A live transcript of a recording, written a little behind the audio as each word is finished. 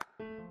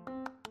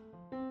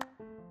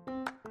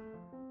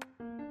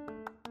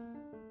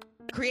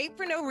Create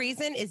for No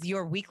Reason is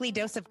your weekly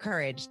dose of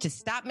courage to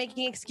stop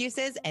making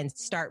excuses and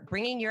start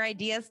bringing your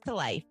ideas to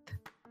life.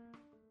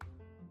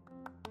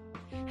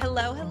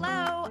 Hello,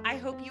 hello. I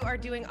hope you are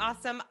doing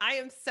awesome. I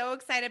am so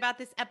excited about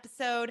this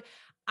episode.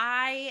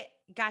 I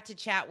got to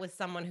chat with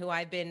someone who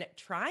I've been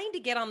trying to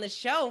get on the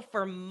show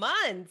for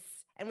months,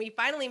 and we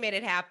finally made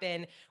it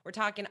happen. We're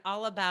talking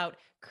all about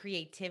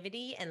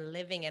creativity and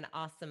living an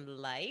awesome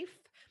life.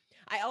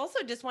 I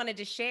also just wanted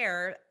to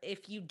share,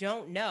 if you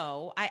don't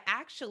know, I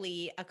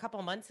actually, a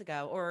couple months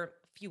ago, or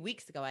a few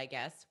weeks ago, I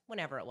guess,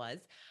 whenever it was,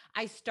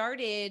 I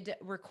started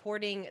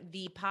recording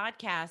the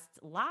podcast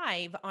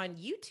live on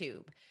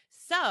YouTube.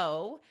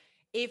 So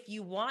if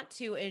you want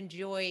to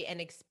enjoy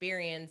an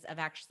experience of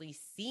actually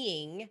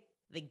seeing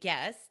the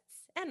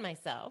guests and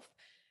myself,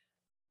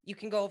 you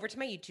can go over to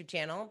my YouTube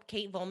channel,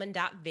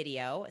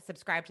 katevolman.video,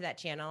 subscribe to that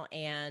channel,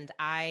 and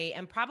I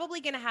am probably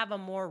going to have a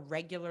more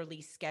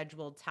regularly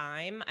scheduled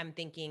time. I'm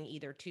thinking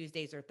either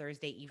Tuesdays or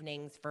Thursday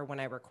evenings for when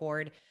I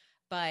record.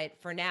 But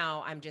for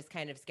now, I'm just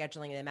kind of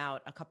scheduling them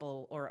out a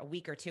couple or a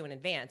week or two in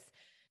advance.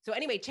 So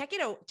anyway, check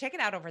it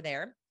out over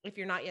there. If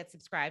you're not yet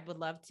subscribed, would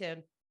love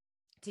to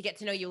get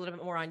to know you a little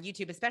bit more on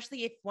YouTube,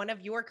 especially if one of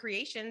your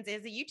creations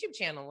is a YouTube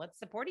channel. Let's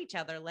support each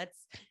other.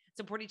 Let's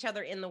support each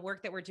other in the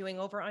work that we're doing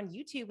over on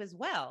YouTube as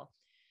well.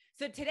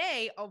 So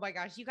today, oh my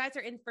gosh, you guys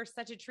are in for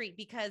such a treat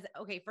because,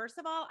 okay, first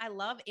of all, I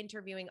love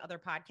interviewing other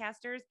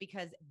podcasters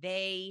because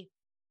they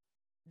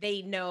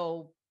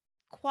know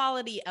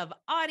quality of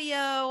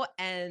audio,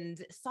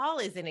 and Saul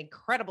is an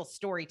incredible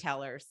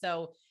storyteller.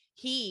 So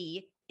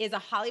he is a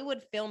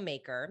Hollywood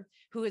filmmaker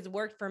who has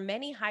worked for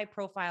many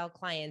high-profile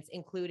clients,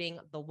 including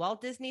the Walt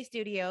Disney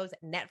Studios,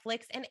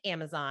 Netflix, and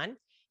Amazon.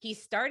 He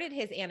started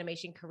his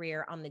animation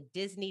career on the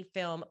Disney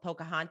film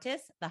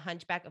Pocahontas, The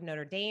Hunchback of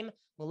Notre Dame,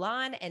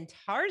 Mulan, and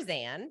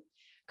Tarzan.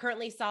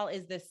 Currently, Saul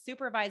is the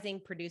supervising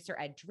producer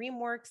at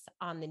DreamWorks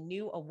on the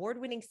new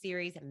award-winning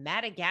series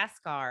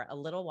Madagascar, A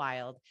Little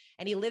Wild,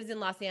 and he lives in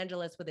Los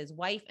Angeles with his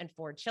wife and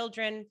 4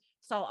 children.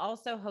 Saul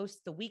also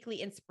hosts the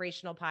weekly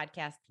inspirational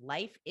podcast,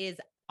 Life is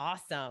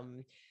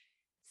Awesome.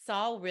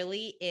 Saul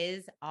really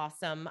is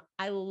awesome.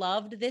 I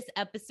loved this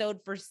episode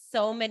for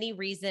so many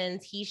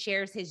reasons. He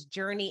shares his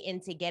journey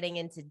into getting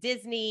into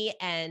Disney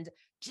and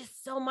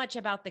just so much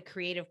about the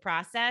creative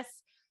process.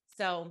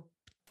 So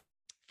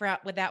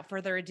without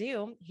further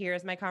ado,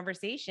 here's my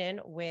conversation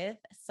with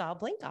Saul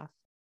Blinkoff.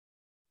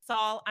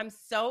 Saul, I'm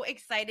so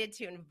excited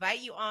to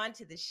invite you on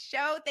to the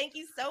show. Thank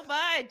you so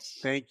much.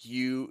 Thank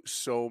you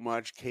so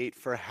much, Kate,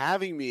 for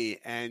having me.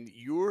 And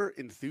your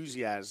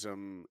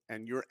enthusiasm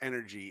and your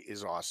energy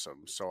is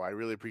awesome. So I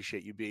really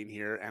appreciate you being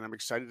here. And I'm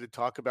excited to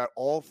talk about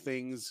all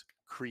things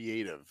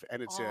creative.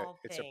 And it's a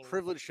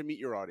privilege to meet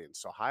your audience.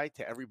 So hi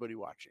to everybody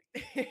watching.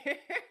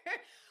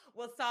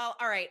 Well, Saul,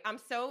 all right. I'm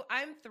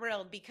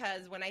thrilled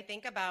because when I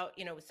think about,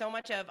 so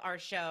much of our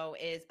show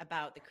is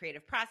about the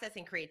creative process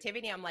and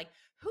creativity. I'm like,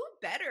 who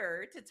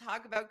better to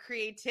talk about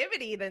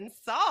creativity than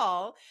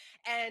Saul?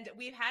 And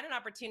we've had an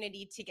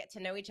opportunity to get to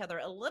know each other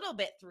a little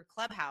bit through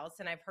Clubhouse.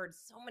 And I've heard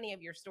so many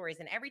of your stories.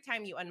 And every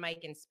time you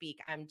unmic and speak,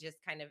 I'm just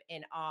kind of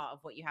in awe of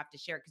what you have to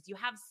share because you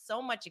have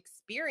so much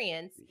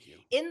experience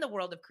in the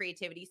world of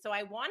creativity. So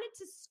I wanted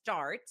to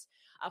start,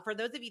 for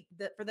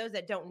those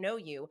that don't know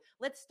you,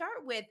 let's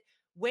start with,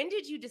 when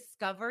did you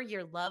discover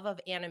your love of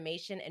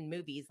animation and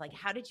movies? Like,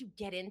 how did you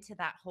get into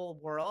that whole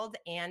world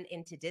and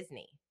into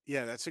Disney?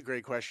 Yeah, that's a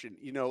great question.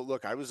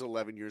 Look, I was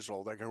 11 years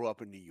old. I grew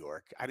up in New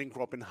York. I didn't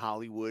grow up in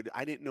Hollywood.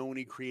 I didn't know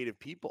any creative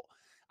people.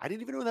 I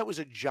didn't even know that was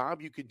a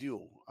job you could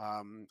do.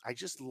 I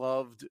just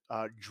loved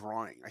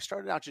drawing. I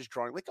started out just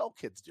drawing like all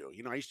kids do.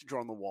 I used to draw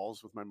on the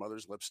walls with my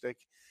mother's lipstick.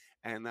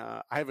 And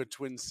I have a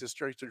twin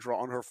sister. I used to draw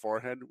on her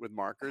forehead with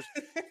markers.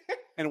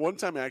 And one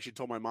time I actually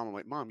told my mom, I'm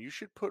like, Mom, you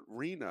should put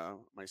Rena,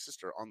 my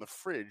sister, on the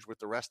fridge with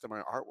the rest of my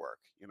artwork,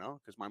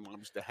 because my mom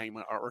used to hang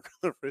my artwork on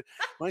the fridge.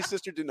 My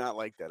sister did not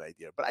like that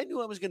idea, but I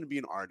knew I was going to be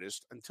an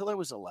artist until I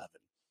was 11.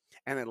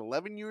 And at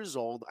 11 years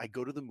old, I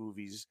go to the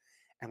movies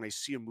and I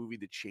see a movie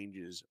that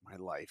changes my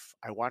life.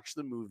 I watch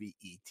the movie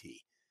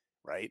E.T.,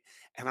 right?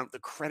 And the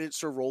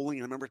credits are rolling.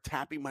 And I remember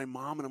tapping my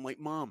mom and I'm like,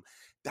 Mom,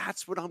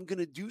 that's what I'm going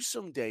to do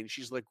someday. And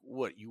she's like,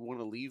 what, you want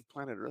to leave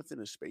planet Earth in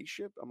a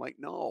spaceship? I'm like,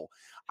 no,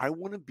 I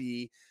want to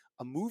be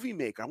a movie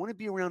maker. I want to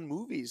be around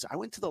movies. I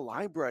went to the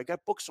library. I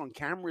got books on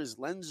cameras,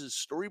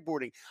 lenses,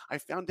 storyboarding. I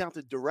found out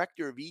the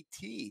director of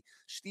E.T.,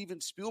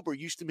 Steven Spielberg,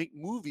 used to make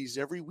movies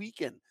every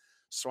weekend.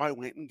 So I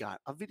went and got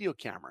a video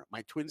camera,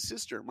 my twin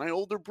sister, my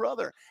older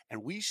brother,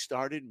 and we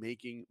started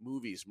making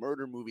movies,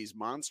 murder movies,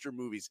 monster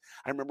movies.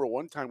 I remember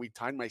one time we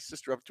tied my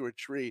sister up to a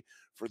tree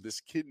for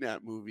this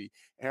kidnap movie.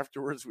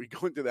 Afterwards, we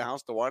go into the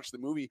house to watch the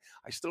movie.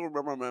 I still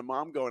remember my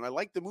mom going, I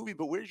like the movie,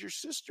 but where's your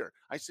sister?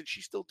 I said,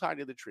 she's still tied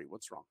to the tree.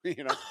 What's wrong?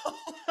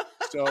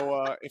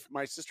 So if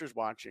my sister's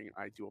watching,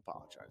 I do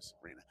apologize,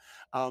 Rena.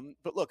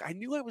 But look, I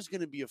knew I was going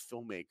to be a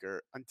filmmaker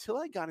until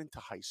I got into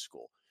high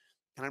school.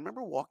 And I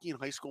remember walking in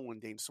high school one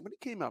day and somebody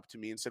came up to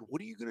me and said,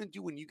 what are you going to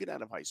do when you get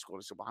out of high school?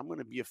 And I said, well, I'm going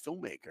to be a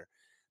filmmaker.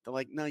 They're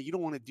like, no, you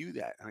don't want to do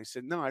that. And I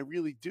said, no, I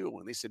really do.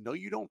 And they said, no,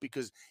 you don't,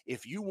 because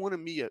if you want to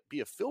be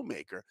a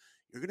filmmaker,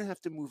 you're going to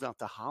have to move out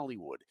to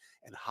Hollywood.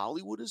 And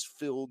Hollywood is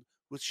filled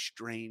with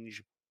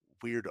strange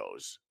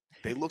weirdos.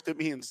 They looked at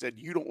me and said,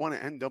 you don't want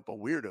to end up a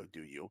weirdo,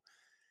 do you?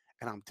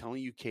 And I'm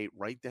telling you, Kate,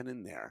 right then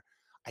and there,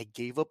 I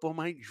gave up on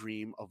my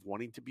dream of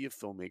wanting to be a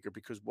filmmaker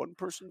because one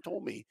person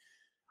told me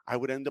I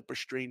would end up a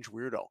strange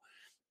weirdo.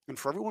 And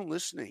for everyone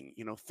listening,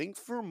 think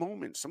for a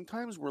moment.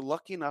 Sometimes we're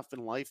lucky enough in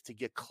life to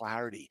get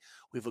clarity.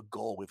 We have a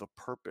goal, we have a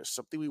purpose,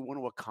 something we want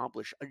to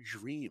accomplish, a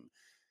dream.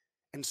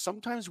 And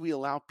sometimes we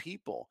allow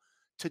people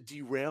to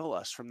derail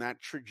us from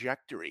that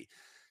trajectory,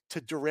 to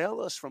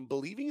derail us from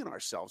believing in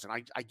ourselves. And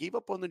I gave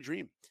up on the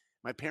dream.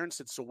 My parents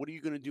said, so what are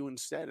you going to do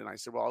instead? And I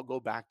said, well, I'll go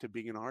back to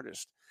being an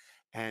artist.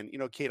 And,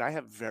 Kate, I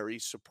have very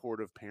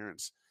supportive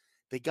parents.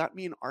 They got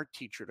me an art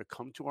teacher to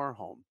come to our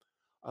home,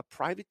 a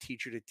private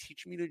teacher to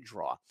teach me to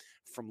draw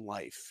from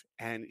life.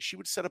 And she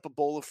would set up a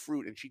bowl of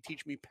fruit and she'd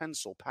teach me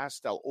pencil,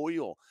 pastel,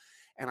 oil.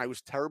 And I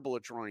was terrible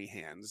at drawing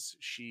hands.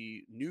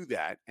 She knew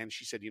that. And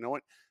she said, you know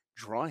what?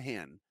 Draw a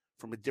hand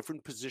from a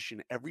different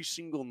position every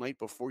single night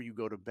before you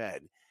go to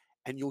bed,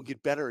 and you'll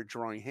get better at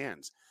drawing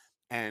hands.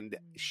 And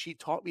she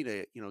taught me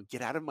to,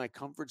 get out of my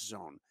comfort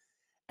zone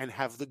and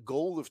have the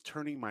goal of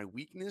turning my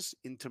weakness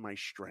into my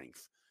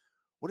strength.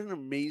 What an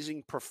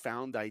amazing,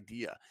 profound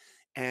idea.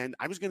 And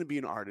I was going to be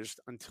an artist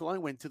until I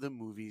went to the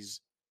movies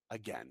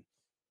again.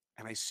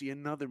 And I see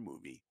another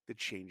movie that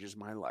changes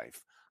my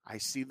life. I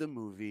see the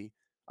movie.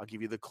 I'll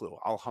give you the clue.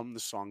 I'll hum the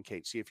song,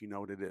 Kate. See if you know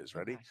what it is.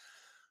 Ready? Okay.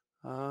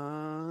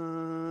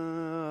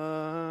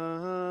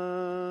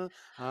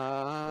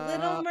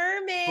 Little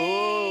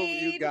Boom,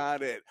 you Mermaid.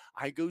 got it.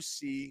 I go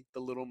see The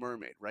Little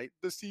Mermaid, right?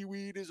 The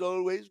seaweed is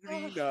always Oh,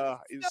 greener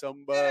in so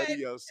good.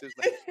 somebody else's.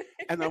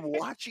 And I'm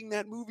watching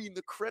that movie and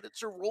the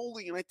credits are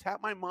rolling and I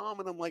tap my mom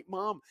and I'm like,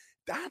 Mom,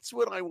 that's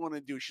what I want to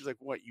do. She's like,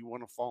 what? You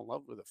want to fall in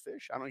love with a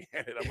fish? I don't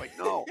get it. I'm like,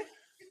 no,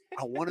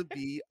 I want to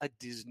be a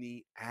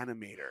Disney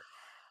animator.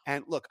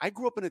 And look, I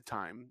grew up in a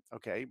time,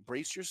 okay,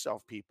 brace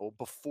yourself, people,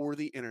 before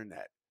the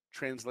internet.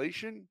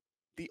 Translation,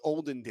 the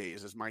olden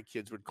days, as my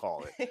kids would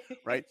call it,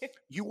 right?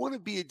 You want to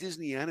be a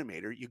Disney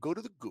animator, you go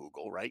to the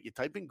Google, right? You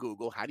type in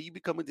Google, how do you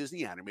become a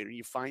Disney animator? And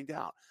you find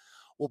out.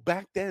 Well,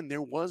 back then,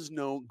 there was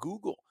no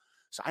Google.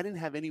 So I didn't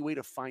have any way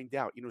to find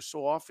out.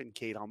 So often,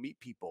 Kate, I'll meet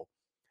people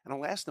and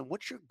I'll ask them,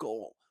 what's your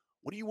goal?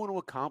 What do you want to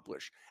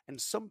accomplish?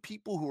 And some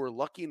people who are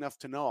lucky enough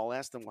to know, I'll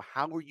ask them, well,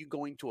 how are you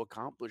going to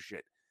accomplish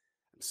it?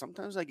 And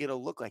sometimes I get a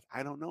look like,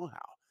 I don't know how.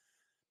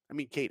 I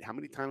mean, Kate, how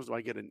many times do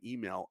I get an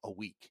email a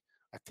week,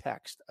 a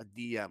text, a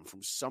DM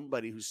from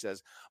somebody who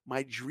says,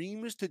 my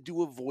dream is to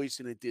do a voice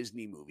in a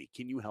Disney movie.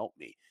 Can you help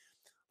me?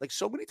 Like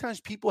so many times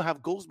people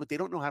have goals, but they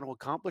don't know how to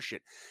accomplish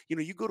it.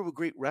 You go to a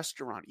great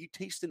restaurant, you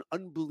taste an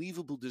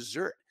unbelievable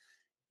dessert.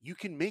 You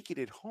can make it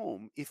at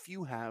home if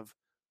you have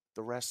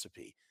the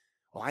recipe.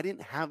 Well, I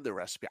didn't have the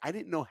recipe. I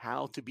didn't know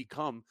how to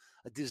become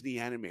a Disney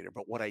animator,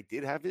 but what I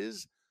did have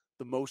is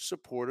the most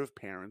supportive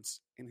parents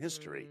in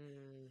history.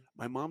 Mm.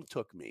 My mom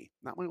took me,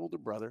 not my older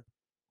brother,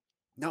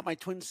 not my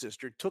twin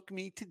sister, took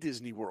me to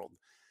Disney World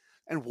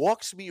and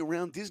walks me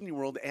around Disney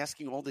World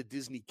asking all the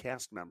Disney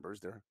cast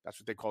members, that's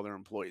what they call their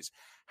employees,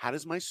 how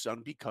does my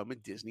son become a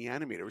Disney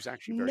animator? It was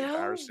actually very No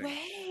embarrassing.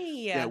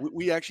 Yeah, way.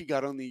 we actually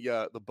got on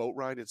the boat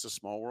ride. It's a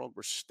small world.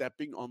 We're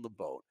stepping on the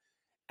boat.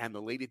 And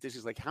the lady at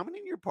Disney's like, how many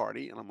in your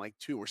party? And I'm like,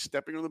 two. We're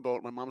stepping on the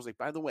boat. My mom was like,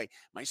 by the way,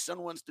 my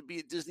son wants to be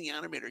a Disney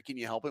animator. Can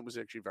you help him? It was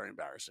actually very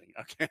embarrassing.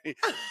 Okay.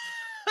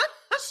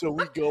 So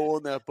we go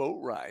on that boat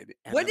ride.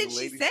 And What then the did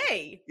she lady,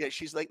 say? yeah,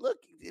 she's like, look,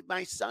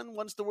 my son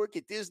wants to work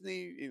at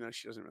Disney.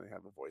 She doesn't really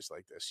have a voice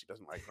like this. She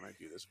doesn't like when I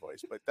do this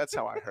voice, but that's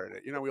how I heard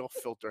it. We all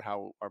filter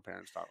how our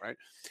parents talk, right?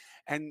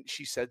 And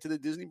she said to the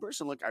Disney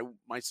person, look,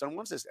 my son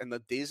wants this. And the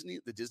Disney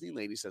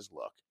lady says,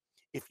 look,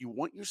 if you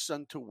want your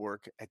son to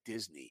work at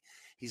Disney,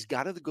 he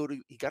got to go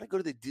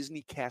to the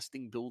Disney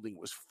casting building.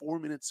 It was 4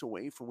 minutes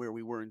away from where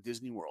we were in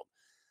Disney World.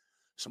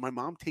 So my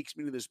mom takes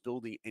me to this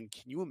building, and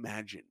can you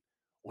imagine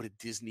what a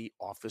Disney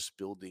office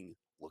building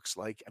looks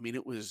like? I mean,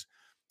 it was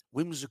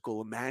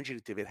whimsical,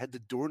 imaginative. It had the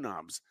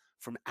doorknobs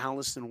from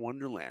Alice in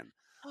Wonderland,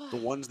 the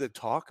Oh, ones that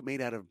talk, made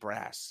out of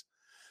brass.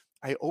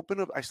 I open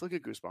up, I still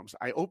get goosebumps.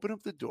 I open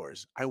up the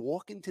doors. I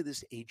walk into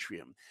this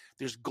atrium.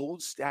 There's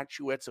gold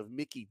statuettes of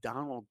Mickey,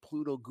 Donald,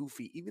 Pluto,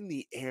 Goofy. Even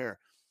the air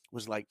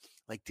was like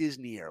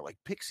Disney air, like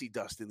pixie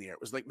dust in the air.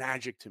 It was like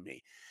magic to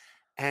me.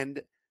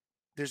 And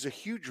there's a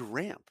huge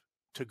ramp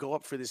to go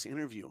up for this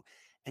interview.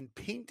 And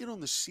painted on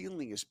the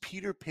ceiling is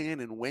Peter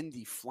Pan and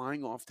Wendy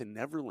flying off to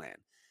Neverland.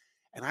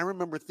 And I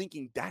remember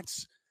thinking,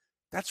 that's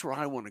where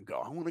I want to go.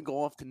 I want to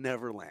go off to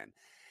Neverland.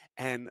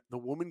 And the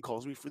woman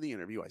calls me for the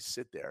interview. I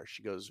sit there.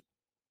 She goes,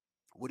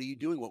 what are you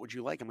doing? What would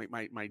you like? I'm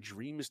like, my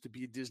dream is to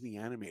be a Disney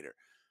animator.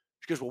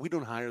 She goes, well, we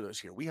don't hire those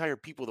here. We hire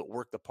people that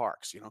work the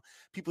parks,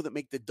 people that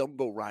make the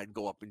Dumbo ride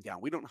go up and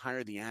down. We don't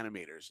hire the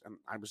animators. And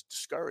I was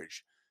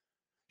discouraged.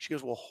 She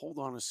goes, well, hold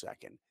on a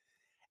second.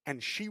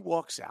 And she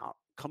walks out,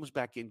 comes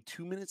back in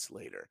 2 minutes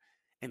later,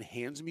 and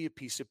hands me a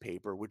piece of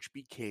paper, which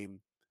became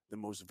the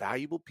most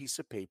valuable piece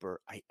of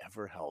paper I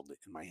ever held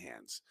in my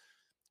hands.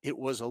 It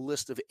was a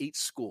list of 8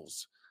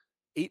 schools,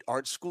 8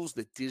 art schools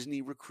that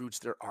Disney recruits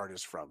their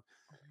artists from.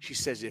 She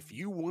says, if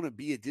you want to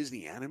be a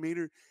Disney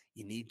animator,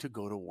 you need to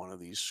go to one of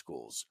these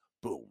schools.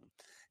 Boom.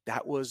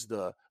 That was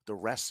the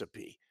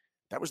recipe.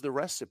 That was the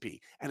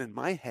recipe. And in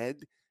my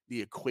head,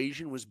 the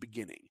equation was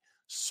beginning.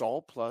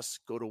 Saul plus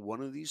go to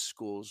one of these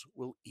schools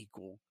will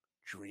equal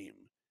dream.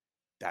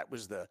 That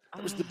was the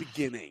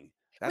beginning.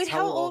 That's Wait, how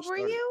how it all old were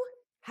started. you?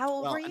 How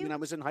old were Well, I you? mean, I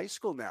was in high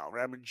school now,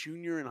 right? I'm a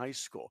junior in high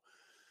school.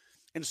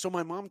 And so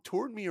my mom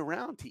toured me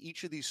around to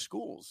each of these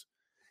schools.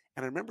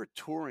 And I remember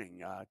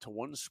touring to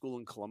one school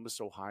in Columbus,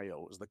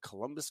 Ohio. It was the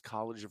Columbus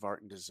College of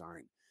Art and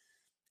Design.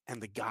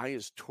 And the guy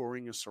is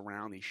touring us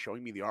around. He's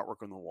showing me the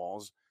artwork on the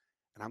walls.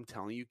 And I'm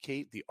telling you,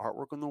 Kate, the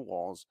artwork on the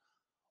walls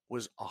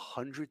was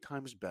 100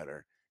 times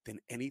better than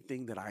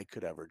anything that I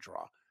could ever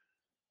draw.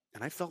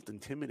 And I felt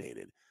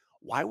intimidated.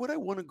 Why would I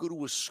want to go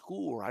to a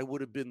school where I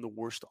would have been the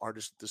worst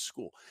artist at the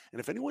school? And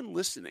if anyone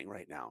listening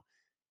right now,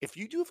 if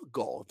you do have a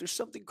goal, if there's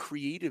something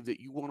creative that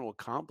you want to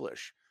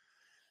accomplish,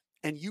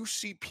 and you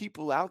see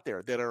people out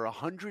there that are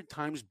 100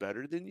 times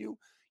better than you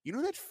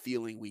know that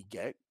feeling we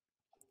get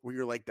where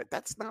you're like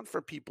that's not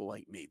for people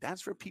like me.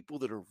 That's for people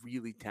that are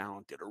really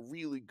talented or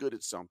really good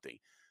at something.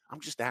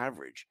 I'm just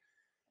average.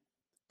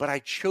 But I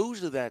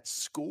chose that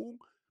school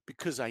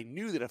because I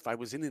knew that if I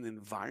was in an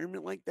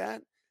environment like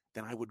that,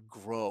 then I would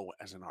grow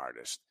as an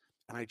artist.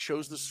 And I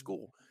chose the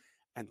school.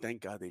 And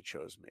thank God they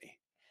chose me.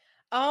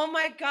 Oh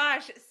my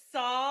gosh,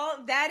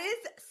 Saul, that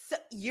is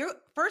you.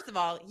 First of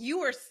all, you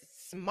were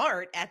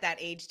smart at that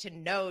age to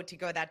know to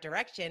go that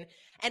direction.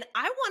 And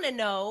I want to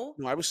know,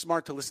 No, I was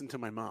smart to listen to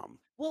my mom.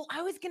 well,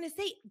 I was going to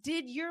say, what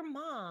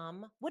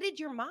did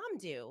your mom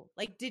do?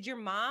 Like, did your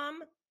mom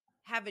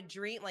have a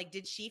dream? Like,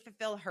 did she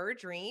fulfill her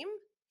dream?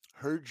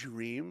 Her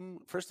dream,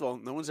 first of all,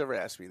 no one's ever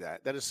asked me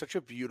that. That is such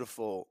a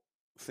beautiful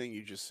thing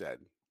you just said.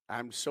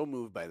 I'm so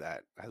moved by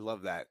that. I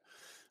love that.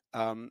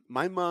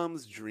 My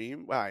mom's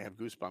dream. Wow, I have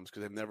goosebumps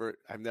because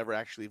I've never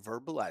actually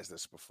verbalized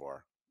this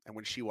before. And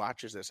when she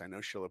watches this, I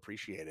know she'll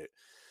appreciate it.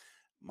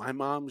 My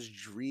mom's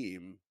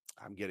dream.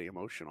 I'm getting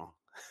emotional.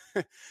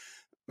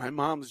 My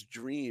mom's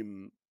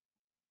dream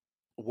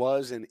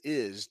was and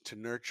is to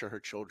nurture her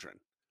children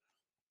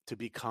to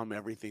become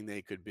everything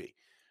they could be.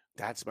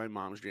 That's my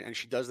mom's dream. And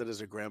she does that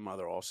as a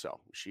grandmother also.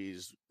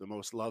 She's the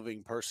most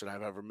loving person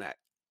I've ever met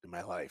in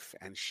my life.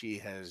 And she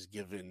has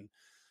given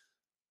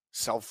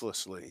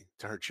selflessly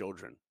to her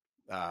children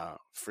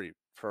free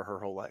for her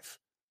whole life.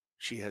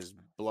 She has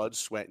blood,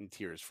 sweat, and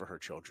tears for her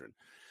children.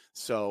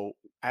 So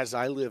as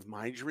I live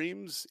my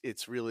dreams,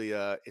 it's really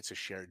it's a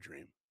shared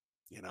dream,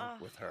 Oh,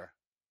 with her.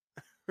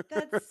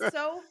 that's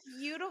so Yeah,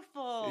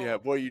 beautiful.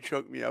 boy, you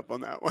choked me up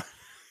on that one.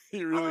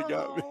 You really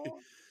got me. Oh,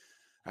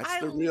 That's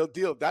I the real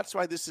deal. That's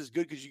why this is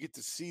good because you get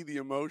to see the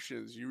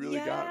emotions. You really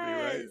got me,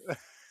 right? yes.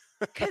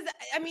 Because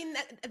I mean,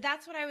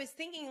 that's what I was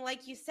thinking.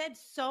 Like you said,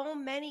 so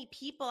many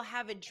people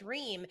have a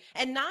dream,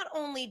 and not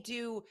only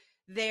do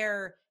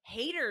their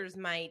haters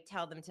might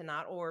tell them to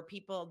not, or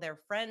people, their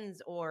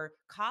friends or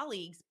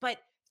colleagues, but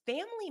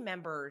family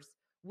members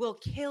will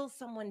kill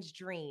someone's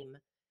dream.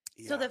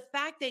 So Yeah. the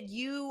fact that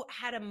you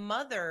had a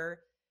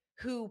mother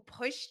who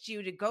pushed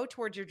you to go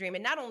towards your dream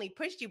and not only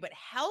pushed you, but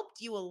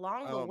helped you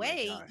along the Oh my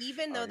way, gosh.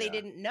 even Oh though they yeah.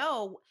 didn't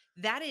know,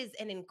 that is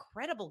an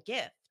incredible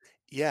gift.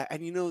 Yeah,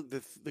 and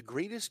the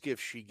greatest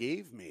gift she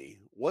gave me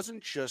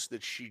wasn't just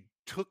that she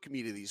took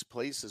me to these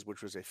places,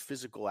 which was a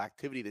physical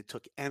activity that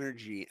took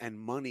energy and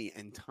money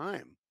and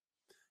time.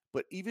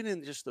 But even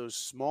in just those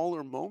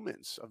smaller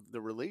moments of the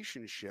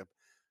relationship,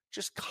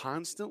 just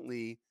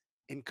constantly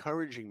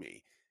encouraging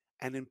me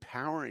and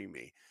empowering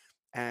me.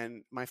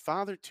 And my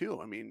father too.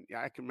 I mean,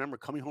 I can remember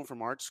coming home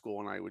from art school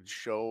and I would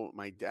show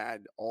my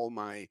dad all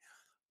my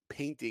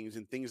paintings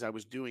and things I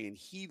was doing. And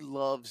he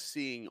loved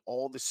seeing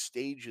all the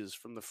stages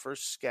from the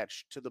first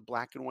sketch to the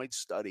black and white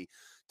study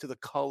to the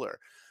color.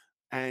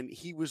 And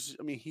he was,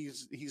 I mean,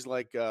 he's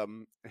like, if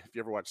you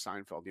ever watch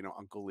Seinfeld,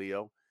 Uncle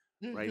Leo,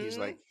 right?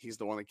 Hmm. He's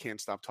the one that can't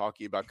stop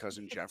talking about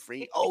cousin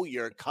Jeffrey. Oh,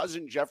 your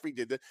cousin Jeffrey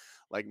did that.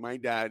 Like my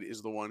dad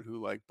is the one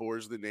who like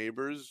bores the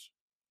neighbors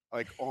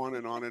like on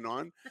and on and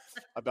on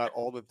about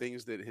all the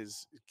things that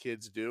his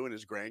kids do and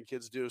his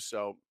grandkids do.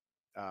 So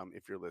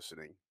if you're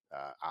listening,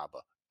 Abba,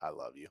 I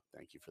love you.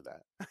 Thank you for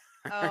that.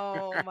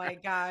 Oh my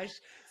gosh.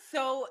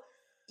 So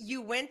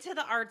you went to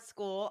the art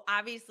school.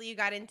 Obviously, you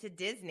got into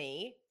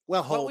Disney.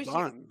 Well, What hold was your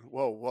on.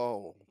 Whoa,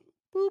 whoa.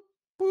 Boop,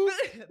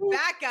 boop, boop.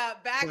 back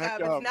up? Back Back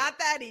up. It's up. not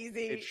that It's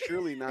easy.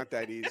 surely not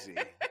that easy.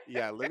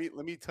 Yeah, let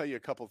me tell you a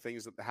couple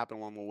things that happened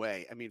along the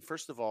way. I mean,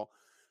 first of all,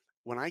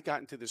 when I got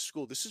into this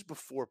school, this is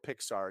before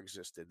Pixar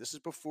existed. This is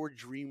before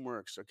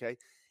DreamWorks, okay?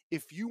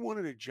 If you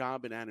wanted a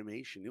job in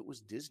animation, it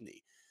was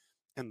Disney.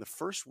 And the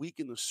first week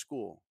in the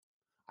school,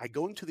 I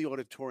go into the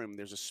auditorium.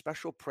 There's a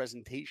special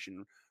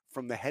presentation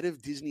from the head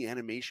of Disney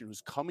Animation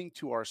who's coming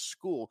to our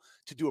school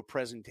to do a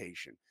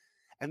presentation.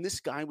 And this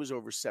guy was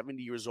over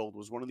 70 years old,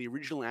 was one of the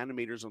original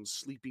animators on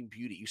Sleeping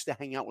Beauty, used to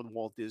hang out with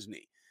Walt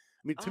Disney.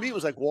 I mean, to me, it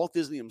was Oh, like Walt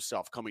Disney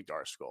himself coming to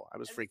our school. I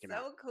was that's freaking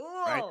out, so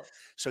right? cool.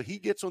 So he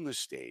gets on the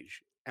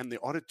stage, and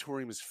the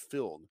auditorium is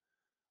filled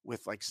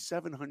with like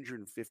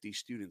 750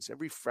 students,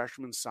 every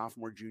freshman,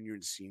 sophomore, junior,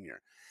 and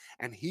senior.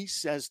 And he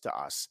says to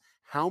us,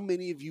 "How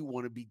many of you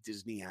want to be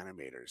Disney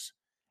animators?"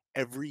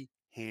 Every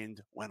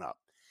hand went up.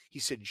 He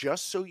said,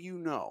 "Just so you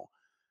know,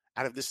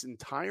 out of this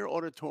entire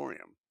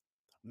auditorium,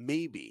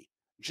 maybe,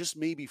 just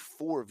maybe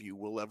 4 of you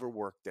will ever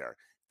work there.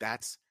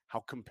 That's how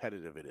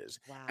competitive it is."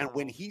 And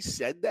when Wow. he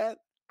said that,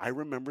 I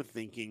remember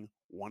thinking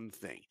one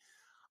thing: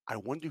 I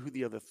wonder who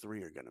the other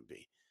 3 are going to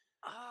be.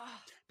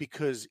 Oh,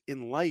 Because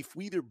in life,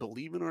 we either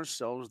believe in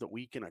ourselves that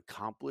we can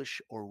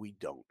accomplish or we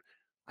don't.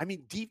 I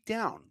mean, deep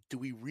down, do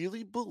we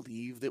really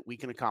believe that we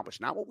can accomplish?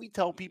 Not what we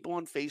tell people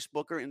on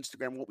Facebook or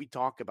Instagram, what we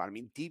talk about. I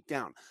mean, deep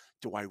down,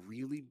 do I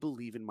really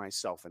believe in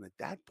myself? And at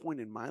that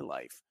point in my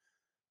life,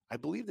 I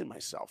believed in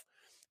myself.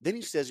 Then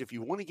he says, if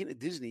you want to get into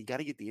Disney, you got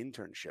to get the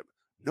internship.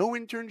 No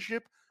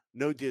internship,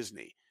 no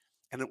Disney.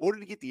 And in order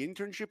to get the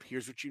internship,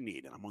 here's what you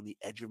need. And I'm on the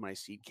edge of my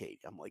seat, Kate.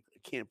 I'm like, I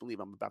can't believe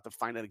I'm about to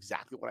find out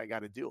exactly what I got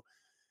to do.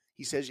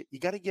 He says you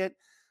got to get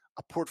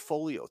a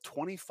portfolio,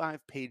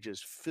 25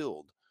 pages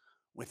filled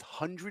with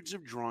hundreds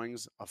of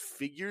drawings of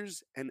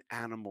figures and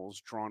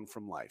animals drawn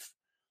from life.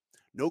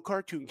 No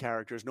cartoon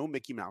characters, no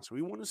Mickey Mouse.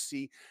 We want to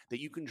see that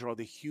you can draw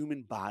the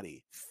human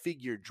body,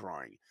 figure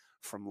drawing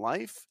from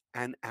life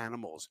and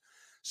animals.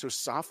 So,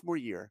 sophomore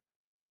year,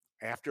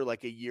 after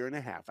like a year and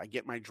a half, I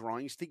get my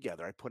drawings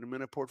together, I put them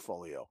in a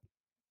portfolio,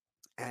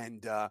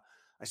 and I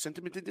sent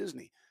them into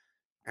Disney.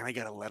 And I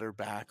got a letter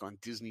back on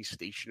Disney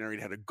stationery.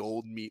 It had a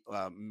gold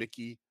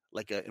Mickey,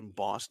 like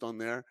embossed on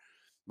there.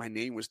 My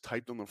name was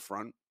typed on the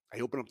front. I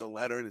open up the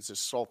letter and it says,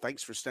 "Saul,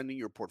 thanks for sending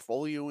your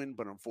portfolio in,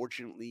 but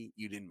unfortunately,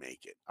 you didn't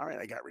make it." All right,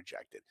 I got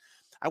rejected.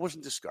 I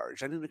wasn't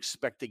discouraged. I didn't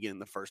expect to get in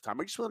the first time.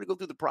 I just wanted to go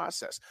through the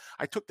process.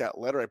 I took that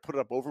letter, I put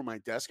it up over my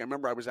desk. I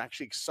remember I was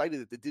actually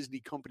excited that the Disney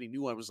company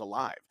knew I was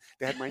alive.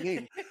 They had my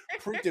name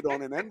printed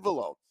on an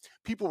envelope.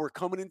 People were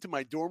coming into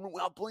my dorm room.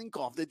 "Well,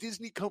 Blinkoff, the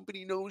Disney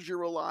company knows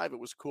you're alive." It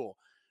was cool,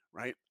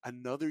 right?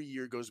 Another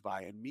year goes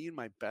by, and me and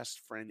my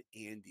best friend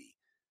Andy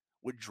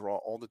would draw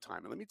all the time.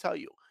 And let me tell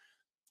you,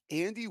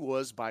 Andy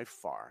was by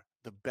far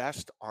the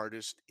best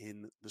artist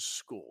in the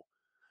school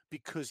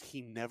because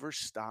he never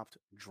stopped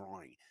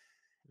drawing.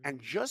 And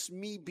Mm. just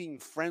me being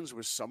friends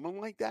with someone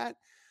like that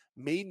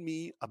made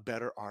me a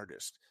better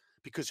artist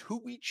because who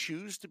we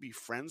choose to be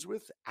friends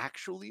with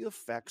actually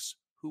affects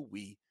who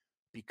we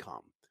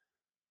become.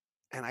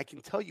 And I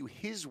can tell you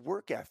his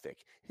work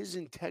ethic, his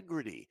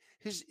integrity,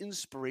 his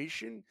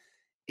inspiration,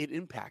 it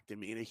impacted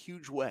me in a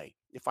huge way.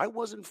 If I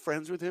wasn't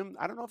friends with him,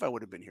 I don't know if I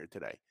would have been here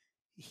today.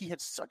 He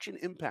had such an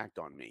impact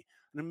on me.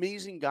 An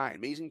amazing guy,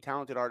 amazing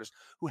talented artist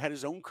who had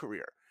his own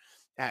career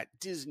at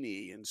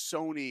Disney and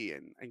Sony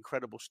and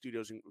incredible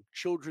studios and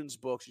children's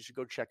books. You should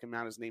go check him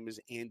out. His name is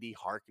Andy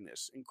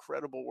Harkness.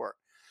 Incredible work.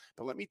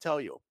 But let me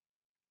tell you,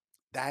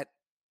 that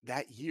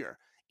that year,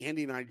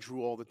 Andy and I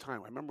drew all the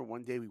time. I remember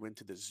one day we went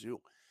to the zoo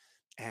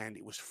and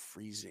it was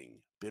freezing,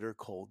 bitter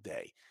cold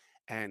day.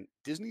 And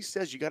Disney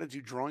says you got to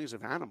do drawings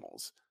of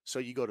animals. So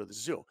you go to the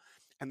zoo.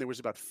 And there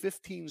was about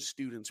 15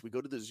 students. We go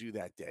to the zoo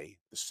that day.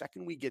 The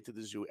second we get to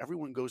the zoo,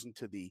 everyone goes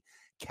into the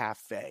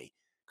cafe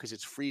because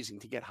it's freezing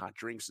to get hot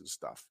drinks and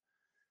stuff.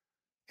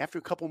 After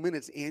a couple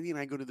minutes, Andy and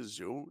I go to the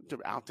zoo,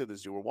 out to the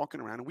zoo. We're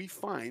walking around and we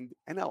find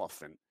an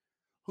elephant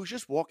who's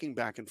just walking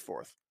back and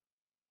forth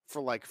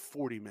for like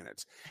 40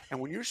 minutes. And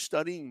when you're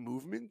studying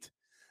movement,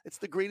 it's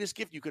the greatest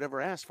gift you could ever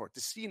ask for.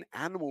 To see an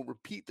animal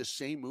repeat the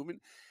same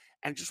movement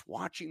and just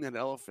watching that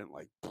elephant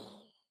like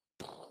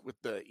with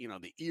the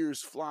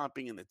ears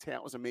flopping and the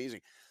tail was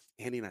amazing.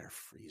 Andy and I are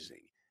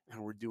freezing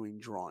and we're doing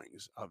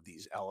drawings of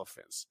these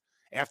elephants.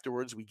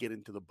 Afterwards, we get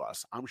into the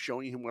bus. I'm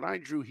showing him what I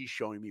drew. He's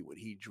showing me what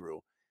he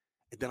drew.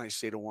 And then I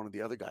say to one of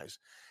the other guys,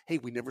 "Hey,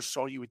 we never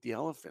saw you with the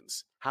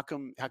elephants. How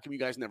come you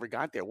guys never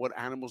got there? What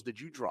animals did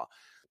you draw?"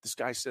 This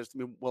guy says to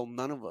me, "Well,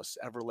 none of us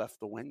ever left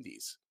the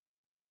Wendy's.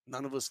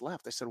 None of us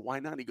left." I said, "Why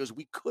not?" He goes,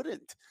 "We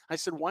couldn't." I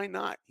said, "Why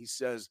not?" He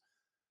says,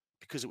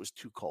 "Because it was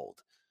too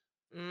cold."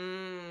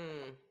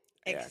 Mm.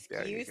 Yeah,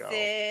 there you go.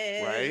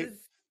 Right?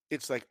 Excuses.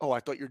 It's like, "Oh, I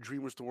thought your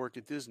dream was to work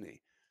at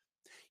Disney."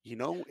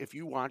 If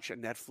you watch a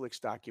Netflix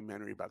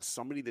documentary about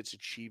somebody that's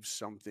achieved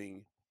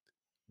something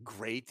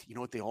great, you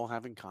know what they all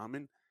have in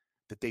common?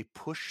 That they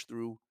push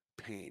through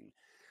pain,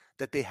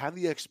 that they have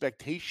the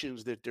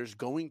expectations that there's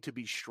going to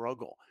be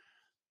struggle.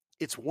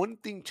 It's one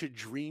thing to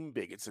dream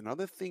big, it's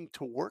another thing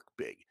to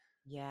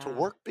Yeah.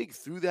 work big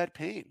through that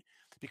pain,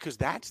 because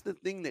that's the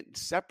thing that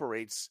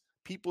separates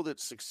people that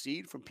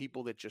succeed from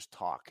people that just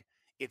talk.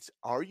 It's,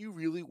 are you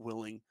really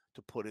willing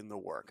to put in the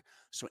work?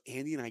 So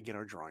Andy and I get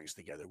our drawings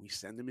together, we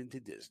send them into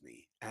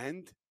Disney,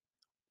 and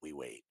we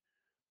wait.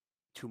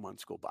 2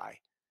 months go by.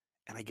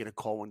 And I get a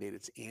call one day.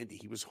 It's Andy.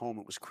 He was home.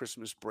 It was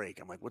Christmas break.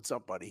 I'm like, "What's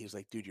up, buddy?" He's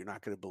like, "Dude, you're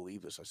not going to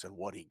believe this." I said,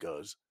 "What?" He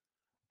goes,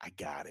 "I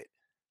got it."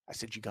 I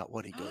said, "You got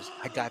what?" He goes,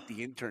 "I got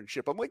the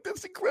internship." I'm like,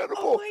 "That's Oh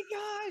incredible. my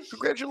gosh.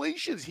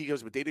 Congratulations." He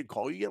goes, "But they didn't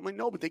call you yet?" I'm like,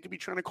 "No, but they could be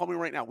trying to call me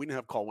right now." We didn't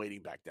have call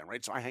waiting back then,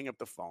 right? So I hang up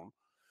the phone.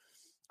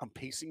 I'm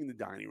pacing in the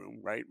dining room,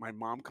 right? My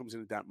mom comes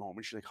in at that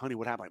moment. She's like, honey,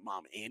 what happened? Like,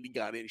 Mom, Andy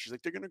got in. She's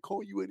like, they're going to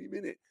call you any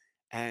minute.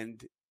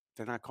 And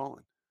they're not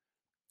calling.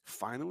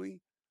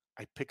 Finally,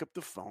 I pick up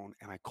the phone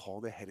and I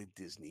call the head of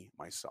Disney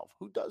myself.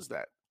 Who does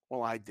that?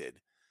 Well, I did.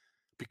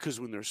 Because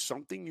when there's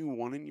something you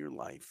want in your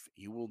life,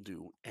 you will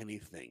do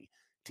anything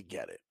to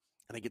get it.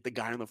 And I get the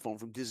guy on the phone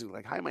from Disney,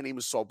 like, hi, my name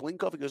is Saul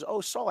Blinkoff. He goes,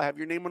 oh, Saul, I have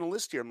your name on the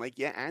list here. I'm like,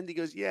 yeah. And he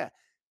goes, yeah,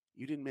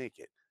 you didn't make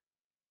it.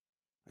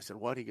 I said,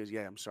 what? He goes,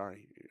 yeah, I'm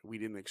sorry. We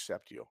didn't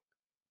accept you.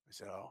 I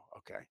said, oh,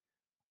 okay.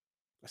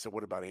 I said,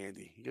 what about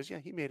Andy? He goes, yeah,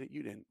 he made it.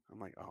 You didn't. I'm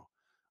like, oh,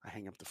 I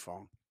hang up the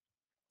phone.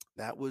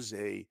 That was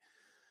a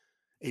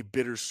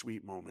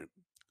bittersweet moment.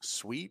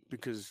 Sweet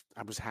because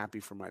I was happy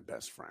for my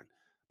best friend,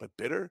 but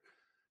bitter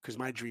because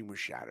my dream was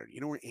shattered.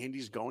 You know where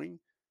Andy's going?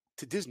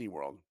 To Disney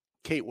World.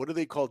 Kate, what do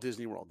they call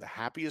Disney World? The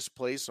happiest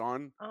place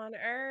on,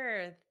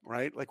 Earth.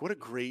 right? Like, what a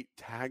great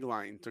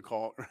tagline to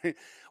call it, right?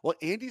 Well,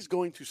 Andy's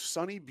going to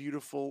sunny,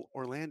 beautiful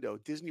Orlando,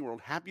 Disney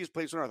World, happiest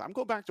place on earth. I'm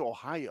going back to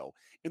Ohio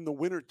in the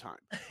wintertime,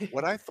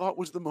 what I thought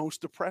was the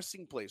most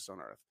depressing place on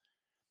earth.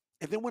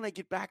 And then when I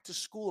get back to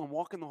school, I'm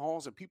walking the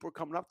halls and people are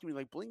coming up to me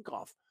like,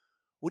 Blinkoff,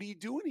 what are you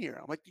doing here?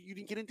 I'm like, you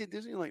didn't get into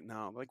Disney? Like, no.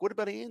 I'm like, what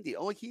about Andy?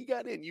 Oh, he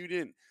got in. You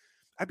didn't.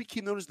 I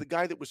became known as the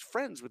guy that was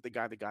friends with the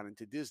guy that got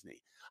into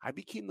Disney. I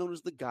became known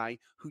as the guy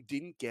who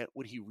didn't get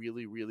what he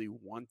really, really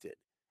wanted.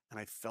 And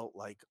I felt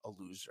like a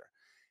loser.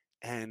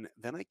 And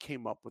then I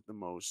came up with the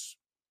most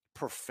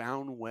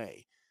profound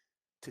way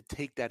to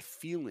take that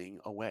feeling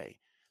away.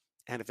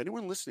 And if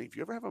anyone listening, if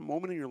you ever have a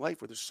moment in your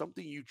life where there's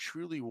something you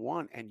truly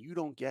want and you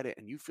don't get it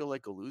and you feel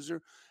like a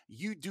loser,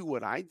 you do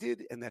what I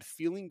did and that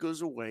feeling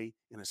goes away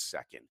in a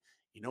second.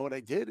 You know what I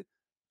did?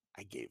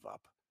 I gave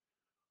up.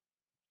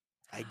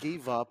 I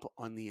gave up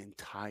on the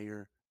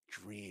entire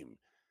dream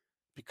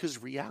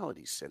because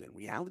reality set in.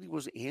 Reality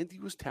was Andy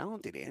was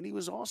talented. Andy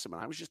was awesome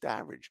and I was just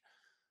average.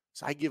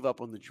 So I give up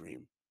on the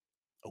dream.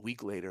 A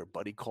week later, a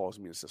buddy calls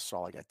me and says,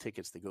 Saul, I got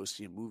tickets to go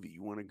see a movie.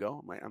 You want to go?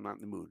 I'm like, I'm not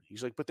in the mood.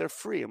 He's like, but they're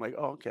free. I'm like,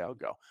 oh, okay, I'll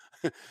go.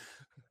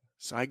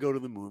 So I go to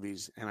the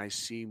movies and I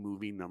see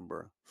movie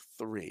number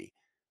 3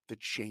 that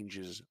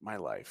changes my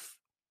life.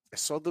 I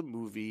saw the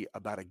movie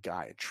about a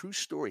guy, a true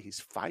story.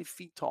 He's 5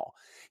 feet tall.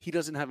 He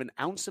doesn't have an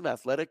ounce of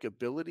athletic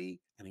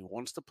ability and he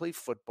wants to play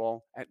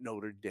football at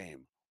Notre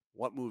Dame.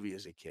 What movie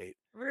is it, Kate?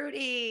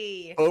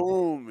 Rudy.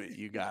 Boom,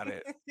 you got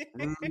it.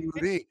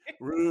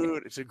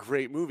 Rudy. It's a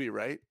great movie,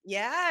 right?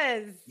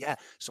 Yes. Yeah.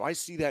 So I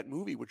see that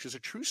movie, which is a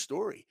true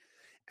story.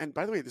 And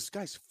by the way, this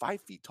guy's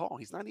 5 feet tall.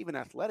 He's not even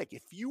athletic.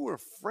 If you were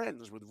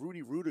friends with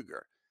Rudy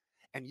Rudiger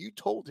and you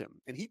told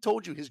him, and he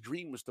told you his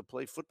dream was to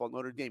play football at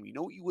Notre Dame, you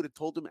know what you would have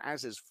told him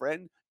as his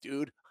friend?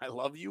 Dude, I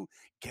love you.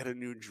 Get a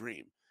new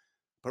dream.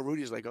 But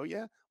Rudy's like, oh,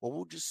 yeah? Well,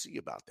 we'll just see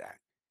about that.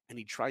 And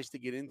he tries to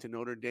get into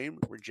Notre Dame,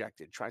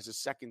 rejected. Tries a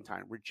second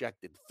time,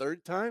 rejected.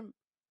 Third time,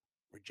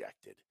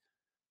 rejected.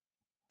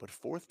 But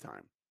fourth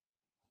time,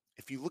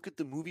 if you look at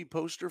the movie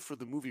poster for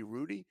the movie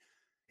Rudy,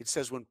 it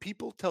says, when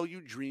people tell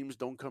you dreams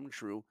don't come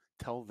true,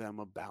 tell them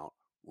about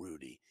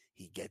Rudy.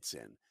 He gets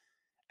in.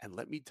 And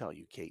let me tell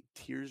you, Kate,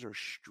 tears are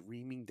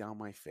streaming down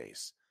my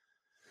face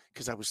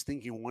because I was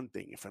thinking one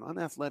thing. If an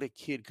unathletic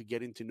kid could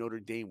get into Notre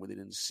Dame with an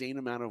insane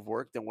amount of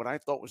work, then what I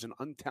thought was an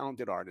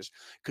untalented artist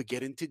could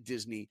get into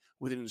Disney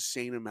with an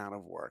insane amount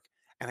of work.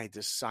 And I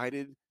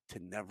decided to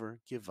never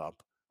give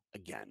up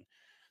again.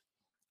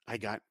 I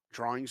got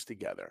drawings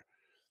together,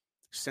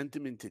 sent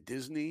them into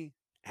Disney,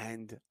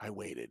 and I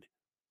waited.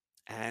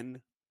 And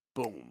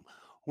boom.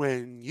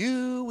 When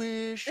you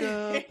wish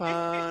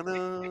upon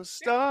a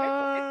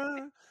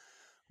star,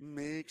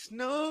 makes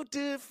no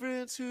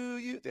difference who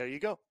you. There you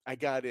go. I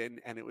got in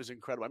and it was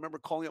incredible. I remember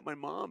calling up my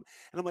mom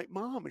and I'm like,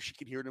 Mom, and she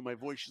could hear it in my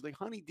voice. She's like,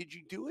 honey, did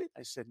you do it?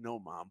 I said, no,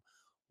 Mom,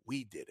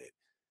 we did it.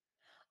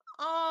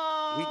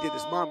 We did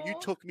this. Mom, you Oh.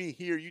 took me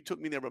here. You took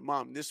me there. But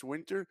Mom, this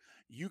winter,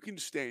 you can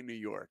stay in New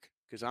York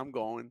because I'm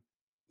going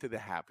to the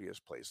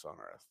happiest place on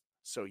earth.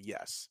 So,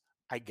 yes,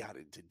 I got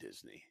into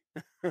Disney.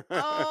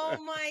 Oh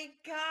my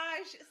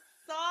gosh,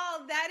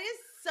 Saul, that is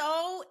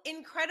so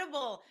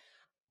incredible.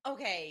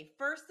 Okay,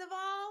 first of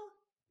all,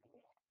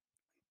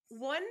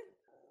 one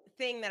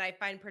thing that I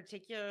find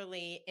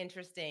particularly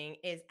interesting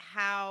is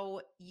how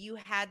you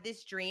had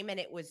this dream and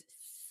it was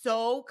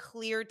so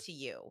clear to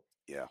you.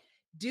 Yeah.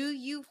 Do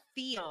you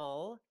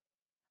feel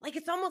like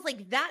it's almost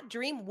like that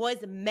dream was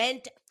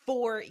meant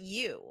for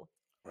you?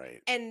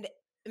 Right. And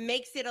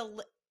makes it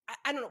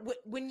I don't know,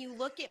 when you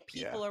look at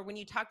Yeah. people or when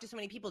you talk to so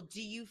many people,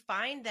 do you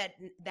find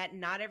that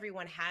not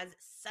everyone has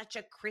such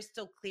a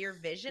crystal clear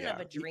vision of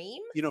Yeah. a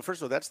dream? You know,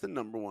 first of all, that's the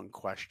number one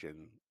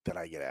question that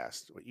I get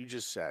asked, what you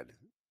just said.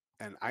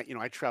 And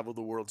I travel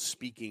the world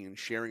speaking and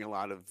sharing a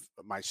lot of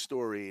my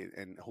story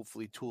and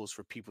hopefully tools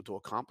for people to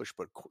accomplish.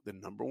 But the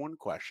number one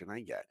question I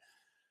get,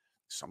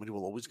 somebody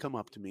will always come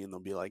up to me and they'll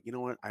be like, you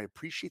know what? I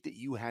appreciate that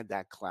you had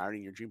that clarity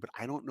in your dream, but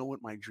I don't know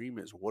what my dream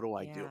is. What do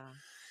I do? Yeah.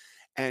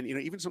 And,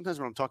 even sometimes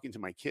when I'm talking to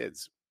my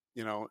kids,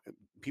 you know,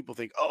 people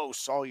think, oh,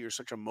 Saul, you're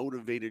such a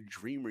motivated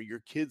dreamer.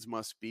 Your kids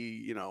must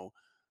be,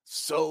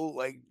 so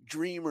like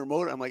dream or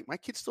motor. I'm like, my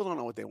kids still don't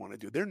know what they want to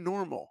do. They're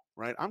normal,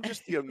 right? I'm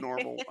just the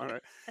abnormal. All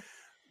right.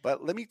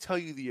 But let me tell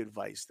you the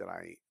advice that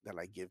I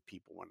give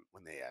people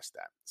when they ask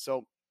that.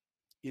 So,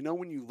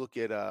 when you look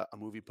at a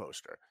movie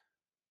poster,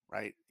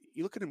 right?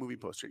 You look at a movie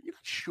poster, you're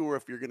not sure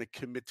if you're going to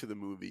commit to the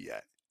movie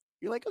yet.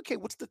 You're like, okay,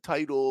 what's the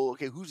title?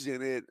 Okay, who's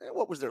in it?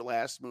 What was their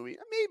last movie?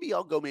 Maybe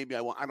I'll go, maybe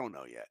I won't. I don't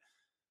know yet.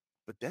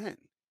 But then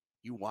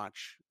you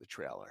watch the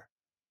trailer.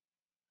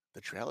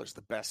 The trailer's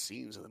the best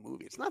scenes of the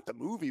movie. It's not the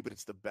movie, but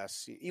it's the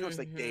best scene. It's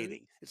like Hmm.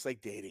 dating. It's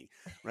like dating,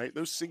 right?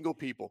 Those single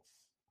people.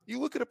 You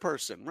look at a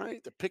person,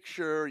 right? The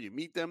picture, you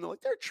meet them,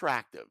 they're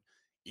attractive.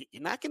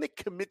 You're not going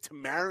to commit to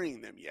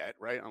marrying them yet,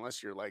 right?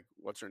 Unless you're like,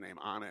 what's her name,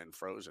 Anna in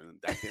Frozen, and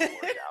that didn't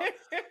work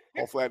out.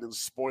 Hopefully, I didn't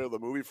spoil the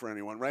movie for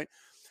anyone, right?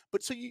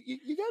 But so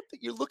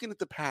you're looking at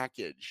the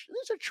package.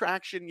 There's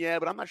attraction, yeah,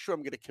 but I'm not sure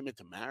I'm going to commit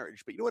to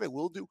marriage. But you know what I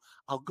will do?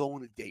 I'll go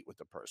on a date with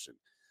the person.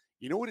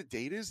 You know what a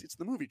date is? It's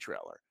the movie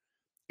trailer.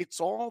 It's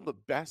all the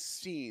best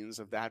scenes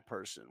of that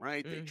person,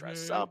 right? They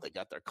dress Hmm. up, they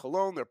got their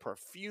cologne, their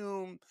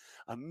perfume,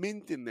 a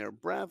mint in their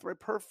breath, right?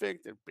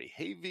 Perfect. They're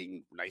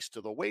behaving nice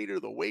to the waiter,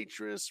 the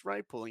waitress,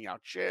 right? Pulling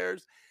out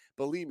chairs.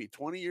 Believe me,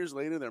 20 years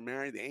later, they're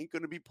married. They ain't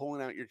going to be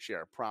pulling out your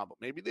chair. Problem.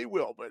 Maybe they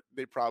will, but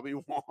they probably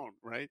won't,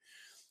 right?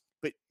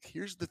 But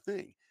here's the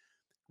thing,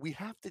 we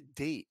have to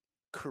date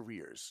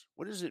careers.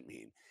 What does it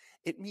mean?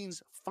 It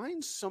means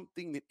find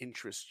something that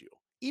interests you,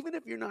 even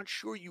if you're not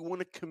sure you want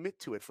to commit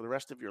to it for the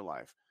rest of your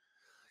life.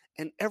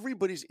 And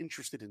everybody's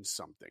interested in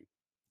something.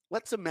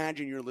 Let's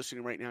imagine you're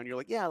listening right now and you're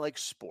like, yeah, I like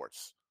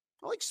sports.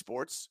 I like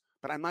sports,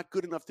 but I'm not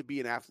good enough to be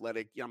an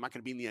athletic. I'm not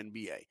going to be in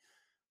the NBA.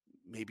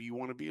 Maybe you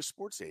want to be a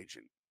sports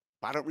agent,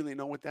 but I don't really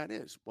know what that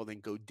is. Well, then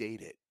go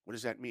date it. What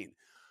does that mean?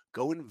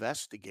 Go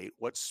investigate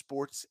what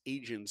sports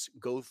agents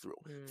go through.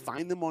 Mm.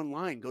 Find them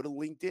online. Go to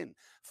LinkedIn.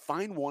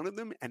 Find one of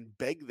them and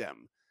beg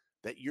them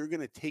that you're going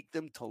to take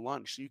them to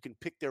lunch so you can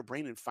pick their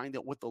brain and find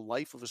out what the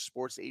life of a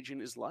sports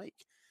agent is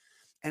like.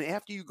 And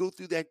after you go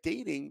through that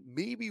dating,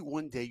 maybe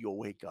one day you'll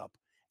wake up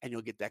and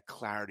you'll get that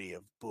clarity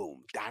of,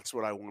 boom, that's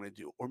what I want to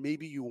do. Or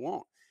maybe you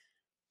won't.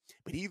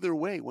 But either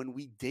way, when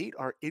we date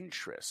our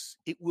interests,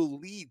 it will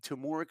lead to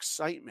more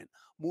excitement,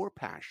 more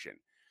passion.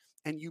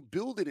 And you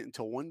build it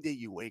until one day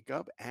you wake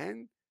up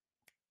and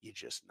you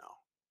just know.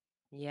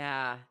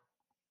 Yeah.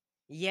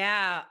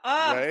 Yeah.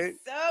 Oh, Right?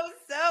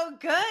 so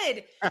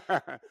good.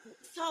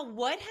 So,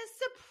 what has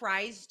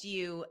surprised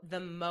you the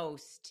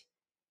most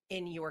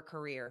in your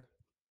career?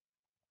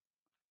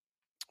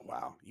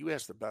 Wow. You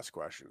ask the best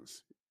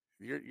questions.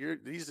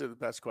 These are the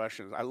best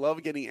questions. I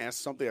love getting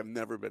asked something I've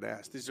never been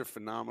asked. These are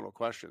phenomenal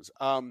questions.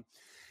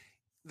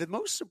 The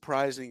most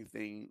surprising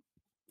thing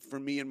for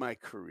me in my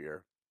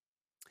career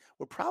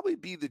would probably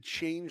be the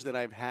change that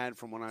I've had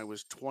from when I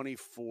was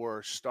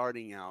 24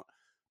 starting out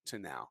to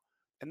now.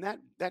 And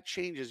that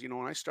changes,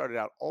 when I started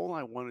out, all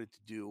I wanted to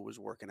do was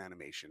work in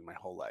animation my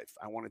whole life.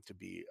 I wanted to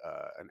be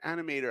an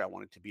animator. I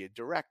wanted to be a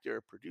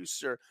director,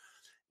 producer.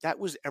 That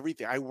was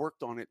everything. I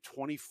worked on it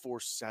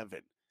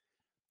 24/7.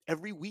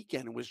 Every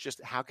weekend was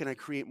just how can I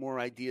create more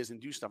ideas and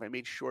do stuff. I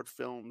made short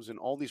films and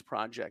all these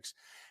projects.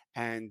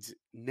 And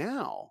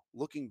now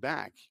looking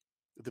back,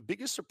 the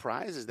biggest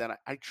surprise is that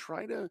I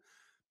try to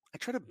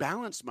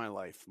balance my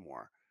life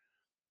more.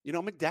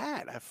 I'm a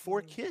dad. I have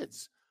four Mm.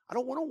 kids. I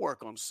don't want to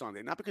work on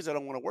Sunday, not because I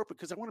don't want to work,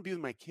 because I want to be with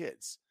my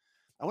kids.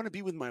 I want to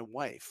be with my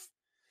wife.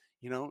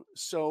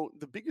 So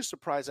the biggest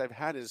surprise I've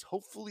had is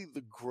hopefully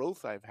the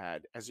growth I've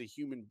had as a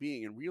human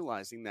being and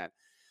realizing that,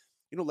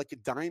 like a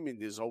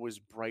diamond is always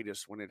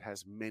brightest when it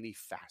has many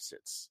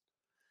facets.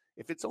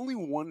 If it's only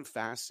one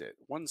facet,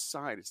 one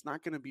side, it's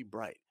not going to be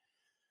bright.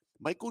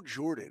 Michael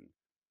Jordan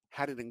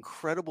had an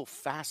incredible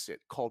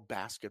facet called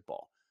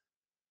basketball.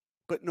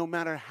 But no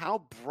matter how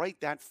bright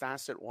that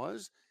facet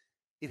was,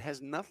 it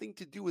has nothing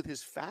to do with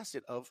his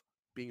facet of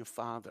being a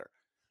father,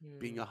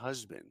 being a Mm.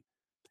 husband,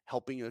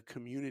 helping a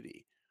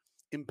community,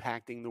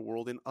 impacting the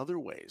world in other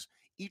ways.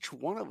 Each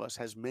one of us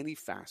has many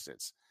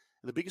facets.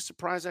 And the biggest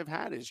surprise I've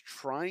had is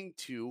trying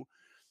to,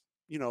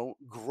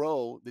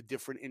 grow the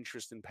different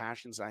interests and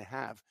passions I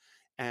have.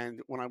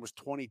 And when I was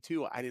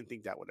 22, I didn't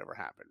think that would ever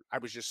happen. I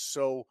was just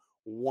so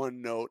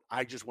one note.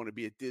 I just want to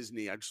be at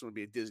Disney. I just want to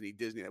be at Disney,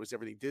 Disney. That was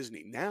everything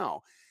Disney.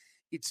 Now,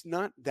 it's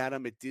not that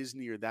I'm at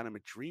Disney or that I'm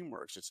at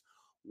DreamWorks. It's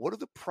what are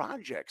the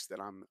projects that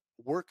I'm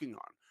working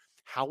on?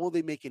 How will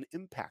they make an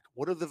impact?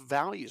 What are the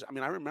values? I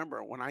mean, I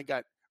remember when I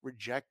got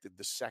rejected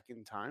the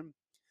second time,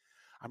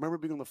 I remember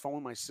being on the phone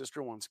with my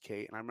sister once,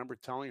 Kate, and I remember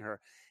telling her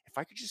if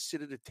I could just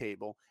sit at a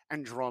table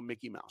and draw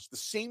Mickey Mouse, the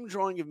same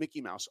drawing of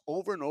Mickey Mouse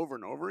over and over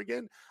and over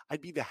again,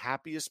 I'd be the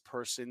happiest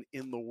person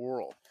in the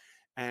world.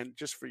 And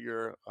just for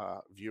your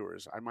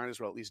viewers, I might as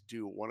well at least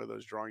do one of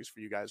those drawings for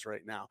you guys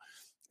right now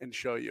and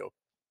show you.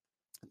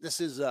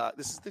 This is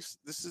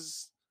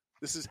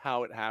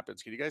how it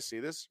happens. Can you guys see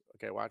this?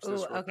 Okay, watch Oh, this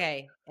real quick.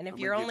 okay. And if I'm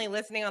gonna you're give only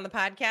listening on the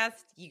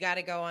podcast, you got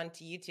to go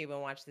onto YouTube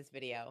and watch this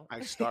video.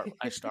 I start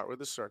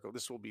with a circle.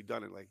 This will be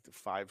done in like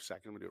 5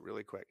 seconds. I'm gonna do it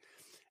really quick.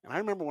 And I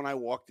remember when I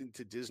walked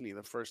into Disney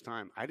the first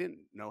time, I didn't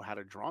know how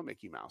to draw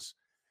Mickey Mouse.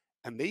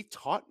 And they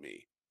taught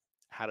me.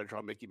 how to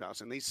draw Mickey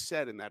Mouse. And they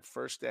said in that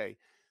first day,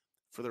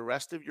 for the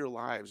rest of your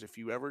lives, if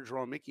you ever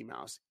draw Mickey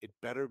Mouse, it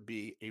better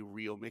be a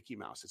real Mickey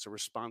Mouse. It's a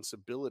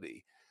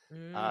responsibility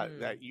Mm.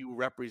 that you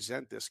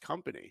represent this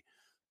company.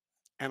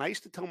 And I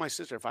used to tell my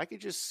sister, if I could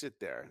just sit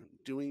there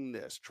doing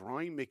this,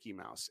 drawing Mickey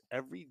Mouse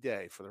every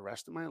day for the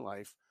rest of my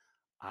life,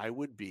 I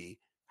would be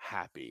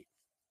happy.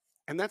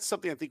 And that's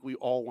something I think we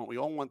all want. We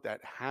all want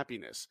that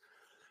happiness.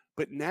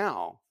 But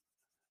now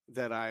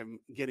that I'm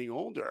getting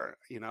older,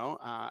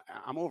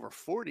 I'm over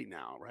 40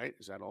 now, right?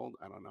 Is that old?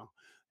 I don't know.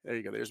 There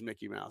you go. There's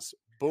Mickey Mouse.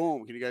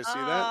 Boom. Can you guys see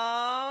that?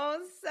 Oh,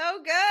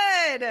 so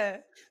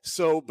good.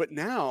 So, but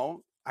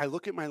now I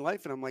look at my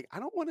life and I'm like, I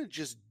don't want to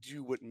just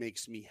do what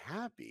makes me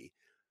happy.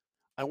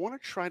 I want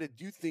to try to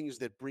do things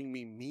that bring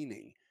me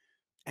meaning.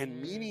 And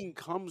Mm. meaning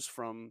comes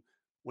from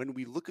when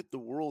we look at the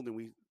world and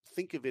we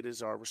think of it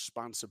as our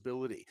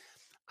responsibility.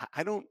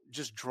 I don't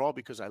just draw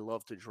because I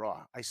love to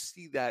draw. I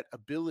see that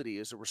ability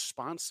as a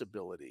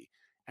responsibility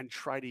and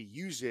try to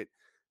use it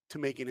to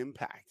make an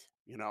impact,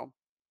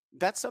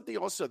 That's something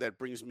also that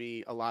brings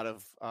me a lot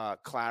of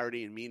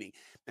clarity and meaning.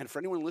 And for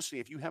anyone listening,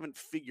 if you haven't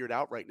figured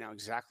out right now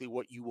exactly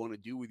what you want to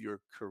do with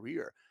your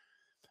career,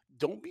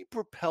 don't be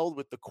propelled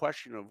with the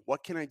question of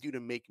what can I do to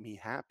make me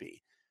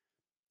happy?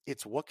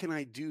 It's what can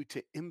I do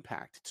to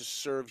impact, to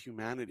serve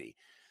humanity?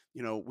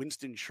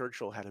 Winston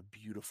Churchill had a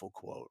beautiful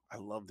quote. I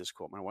love this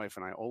quote. My wife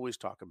and I always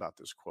talk about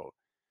this quote.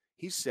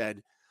 He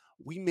said,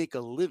 "We make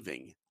a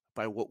living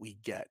by what we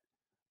get,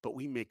 but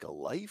we make a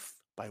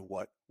life by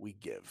what we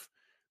give."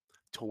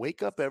 To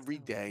wake up every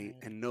So day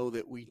good. and know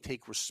that we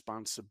take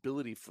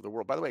responsibility for the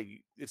world. By the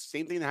way, it's the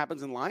same thing that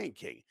happens in Lion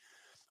King,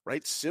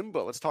 right? Simba,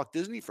 let's talk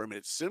Disney for a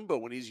minute. Simba,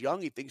 when he's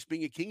young, he thinks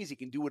being a king is he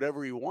can do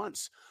whatever he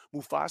wants.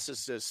 Mufasa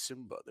says,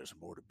 Simba, there's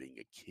more to being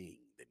a king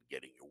than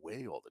getting your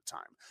way all the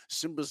time.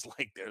 Simba's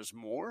like, there's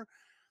more.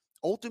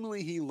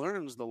 Ultimately, he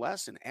learns the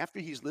lesson after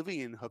he's living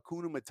in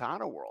Hakuna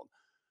Matata world,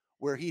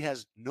 where he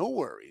has no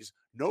worries,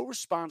 no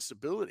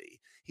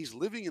responsibility. He's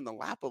living in the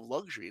lap of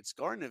luxury. It's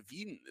Garden of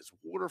Eden. There's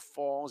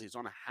waterfalls. He's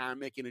on a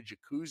hammock in a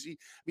jacuzzi.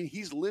 I mean,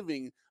 he's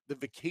living the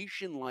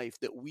vacation life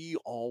that we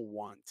all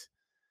want.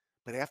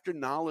 But after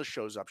Nala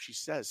shows up, she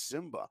says,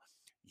 Simba,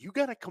 you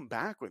got to come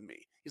back with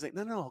me. He's like,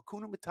 no, no,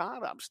 Hakuna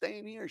Matata. I'm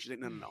staying here. She's like,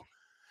 no, no, no.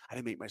 I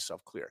didn't make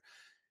myself clear.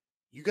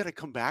 You got to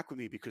come back with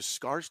me because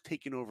Scar's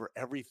taken over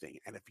everything.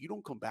 And if you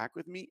don't come back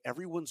with me,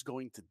 everyone's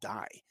going to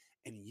die.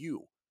 And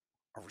you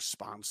are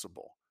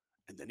responsible.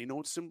 And then you know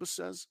what Simba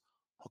says?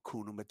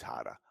 Hakuna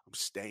Matata. I'm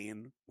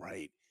staying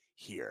right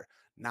here.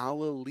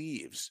 Nala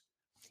leaves.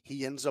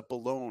 He ends up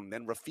alone.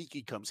 Then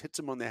Rafiki comes, hits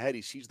him on the head.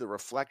 He sees the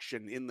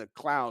reflection in the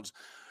clouds.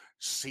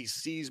 He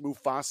sees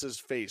Mufasa's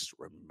face.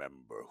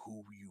 Remember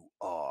who you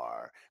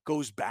are.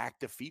 Goes back,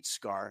 defeats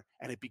Scar,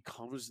 and it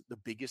becomes the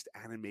biggest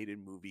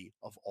animated movie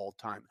of all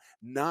time.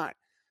 Not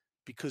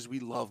because we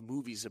love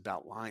movies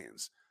about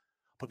lions,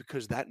 but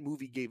because that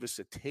movie gave us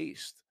a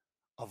taste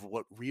of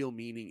what real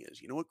meaning is.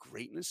 You know what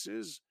greatness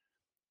is?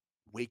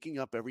 Waking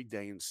up every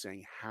day and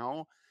saying,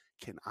 how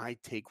can I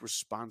take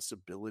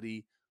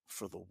responsibility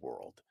for the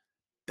world?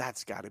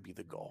 That's got to be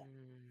the goal.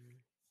 Mm.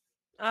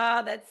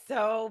 Ah, that's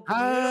so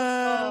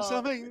beautiful.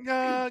 Something,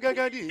 I don't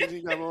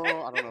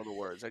know the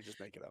words. I just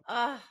make it up.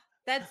 Ah,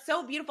 that's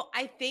so beautiful.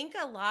 I think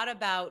a lot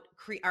about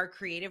our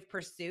creative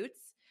pursuits.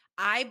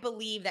 I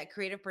believe that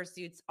creative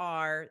pursuits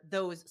are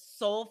those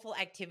soulful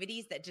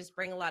activities that just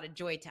bring a lot of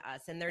joy to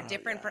us, and they're Oh,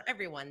 different yeah. for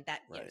everyone.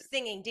 That Right.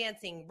 singing,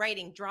 dancing,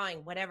 writing,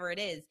 drawing, whatever it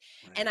is.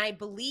 Right. And I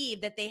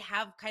believe that they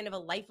have kind of a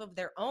life of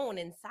their own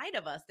inside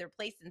of us. They're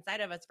placed inside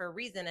of us for a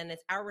reason, and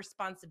it's our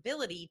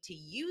responsibility to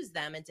use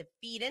them and to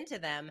feed into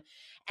them.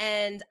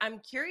 And I'm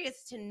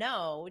curious to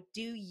know: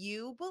 do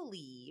you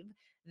believe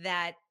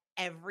that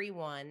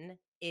everyone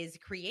is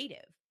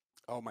creative?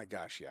 Oh my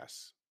gosh,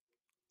 yes.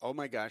 Oh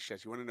my gosh,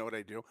 yes. You want to know what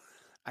I do?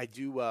 I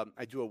do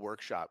a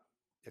workshop.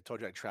 I told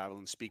you I travel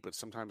and speak, but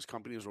sometimes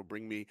companies will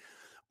bring me,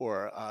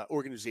 or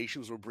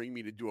organizations will bring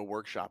me to do a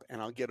workshop,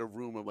 and I'll get a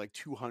room of like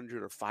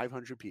 200 or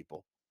 500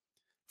 people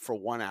for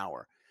 1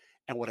 hour.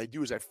 And what I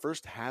do is I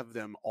first have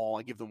them all.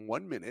 I give them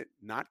 1 minute,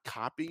 not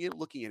copying it,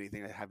 looking at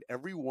anything. I have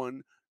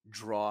everyone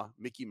draw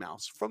Mickey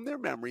Mouse from their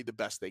memory the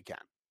best they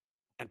can.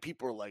 And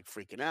people are like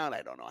freaking out.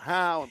 I don't know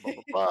how, and blah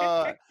blah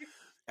blah.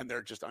 And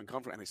they're just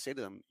uncomfortable. And I say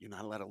to them, you're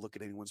not allowed to look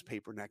at anyone's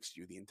paper next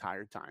to you the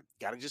entire time.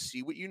 Got to just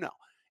see what you know.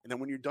 And then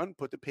when you're done,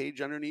 put the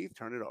page underneath,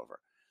 turn it over.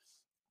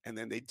 And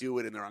then they do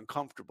it and they're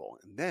uncomfortable.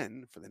 And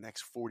then for the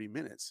next 40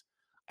 minutes,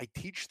 I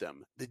teach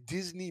them the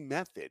Disney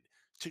method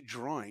to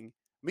drawing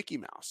Mickey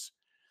Mouse.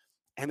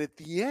 And at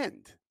the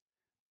end,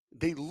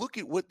 they look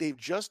at what they've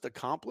just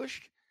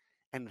accomplished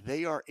and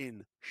they are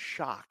in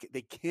shock.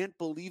 They can't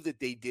believe that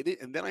they did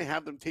it. And then I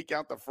have them take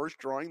out the first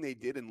drawing they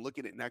did and look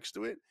at it next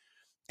to it.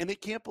 And they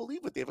can't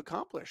believe what they've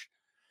accomplished.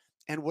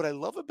 And what I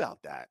love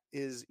about that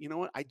is, you know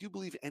what? I do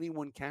believe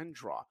anyone can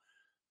draw.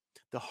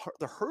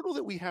 The hurdle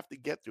that we have to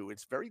get through,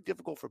 it's very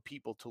difficult for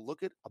people to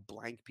look at a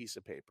blank piece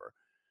of paper.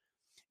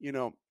 You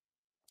know,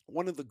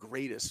 one of the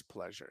greatest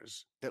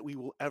pleasures that we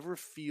will ever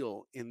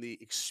feel in the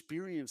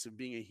experience of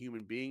being a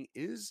human being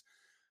is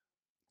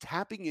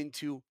tapping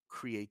into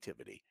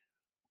creativity.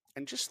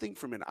 And just think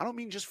for a minute, I don't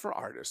mean just for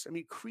artists, I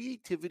mean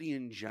creativity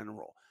in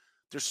general.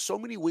 There's so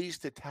many ways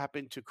to tap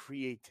into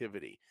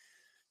creativity.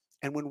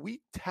 And when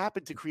we tap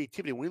into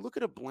creativity, when we look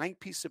at a blank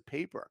piece of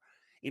paper,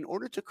 in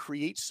order to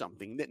create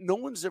something that no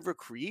one's ever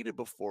created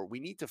before, we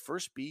need to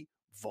first be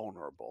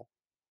vulnerable,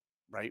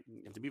 right?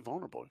 You have to be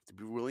vulnerable, you have to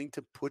be willing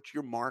to put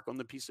your mark on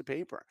the piece of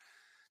paper,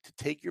 to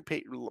take your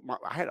paper.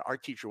 I had an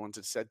art teacher once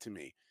that said to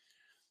me,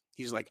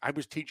 he's like, I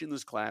was teaching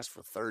this class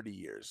for 30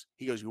 years.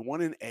 He goes, you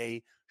want an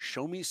A?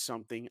 Show me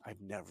something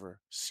I've never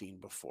seen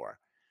before.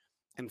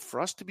 And for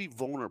us to be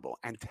vulnerable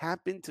and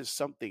tap into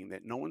something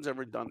that no one's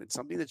ever done, it's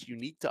something that's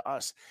unique to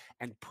us,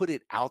 and put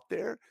it out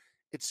there,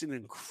 it's an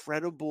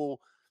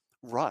incredible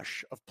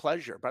rush of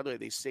pleasure. By the way,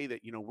 they say that,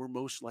 we're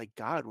most like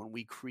God when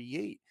we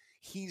create.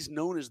 He's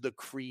known as the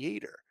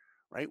creator,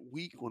 right?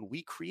 When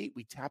we create,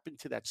 we tap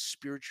into that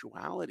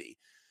spirituality.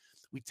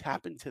 We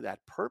tap into that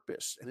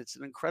purpose, and it's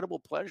an incredible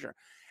pleasure.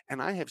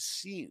 And I have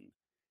seen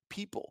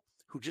people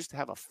who just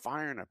have a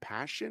fire and a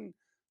passion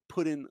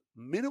put in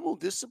minimal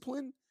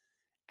discipline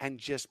and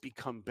just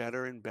become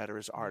better and better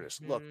as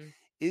artists. Look, Mhm.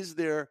 is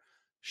there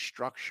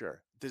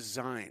structure,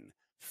 design,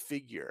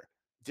 figure,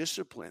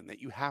 discipline that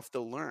you have to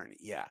learn?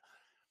 Yeah.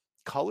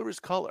 Color is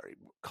color.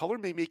 Color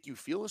may make you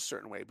feel a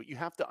certain way, but you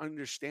have to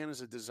understand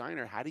as a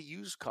designer how to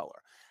use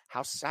color,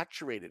 how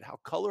saturated, how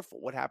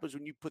colorful. What happens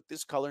when you put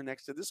this color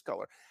next to this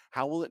color?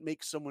 How will it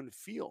make someone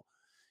feel?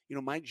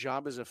 My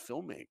job as a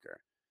filmmaker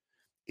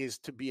is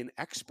to be an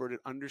expert at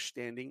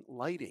understanding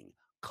lighting,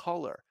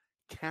 color,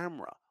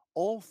 camera,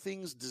 all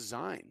things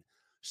design,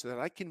 so that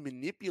I can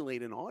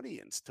manipulate an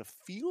audience to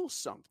feel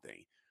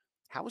something.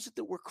 How is it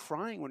that we're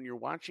crying when you're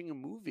watching a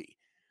movie?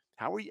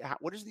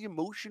 What is the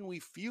emotion we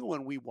feel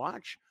when we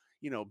watch,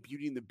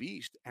 Beauty and the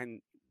Beast,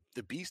 and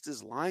the beast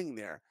is lying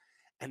there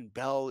and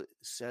Belle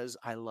says,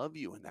 I love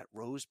you, and that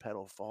rose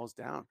petal falls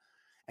down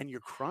and you're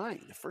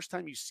crying the first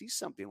time you see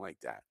something like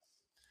that?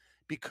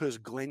 Because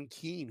Glenn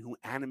Keane, who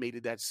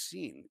animated that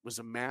scene, was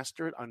a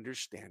master at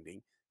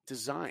understanding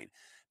design.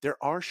 There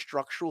are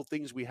structural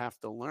things we have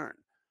to learn,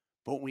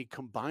 but when we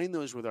combine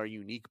those with our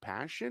unique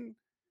passion,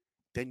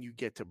 then you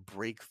get to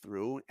break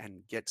through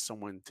and get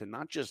someone to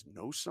not just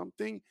know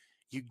something,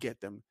 you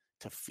get them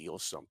to feel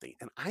something.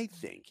 And I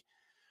think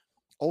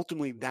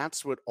ultimately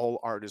that's what all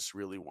artists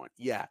really want.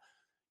 Yeah,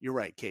 you're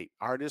right, Kate.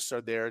 Artists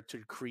are there to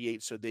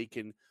create so they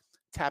can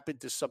tap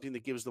into something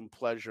that gives them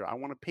pleasure. I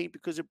want to paint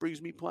because it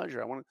brings me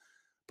pleasure.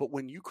 But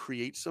when you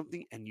create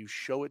something and you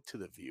show it to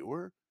the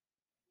viewer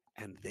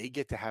and they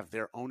get to have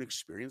their own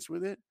experience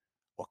with it,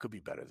 what could be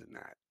better than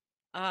that?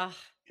 Ugh,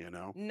 You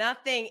know?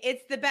 nothing.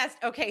 It's the best.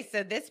 Okay,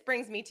 so this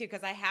brings me to,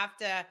 because I have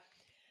to,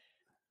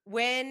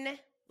 when,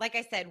 like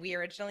I said, we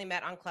originally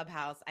met on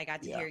Clubhouse, I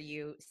got to Yeah. hear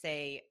you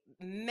say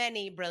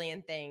many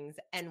brilliant things.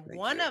 And Thank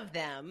one you. of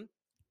them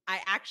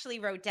I actually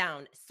wrote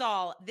down.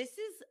 Saul, this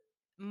is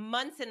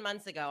months and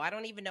months ago. I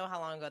don't even know how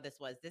long ago this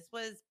was.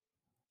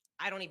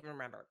 I don't even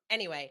remember.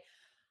 Anyway,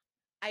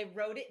 I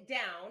wrote it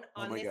down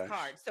Oh on my this gosh.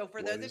 card. So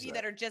for What those of is you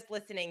that? that are just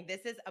listening,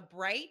 this is a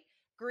bright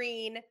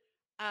green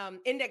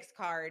index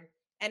card,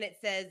 and it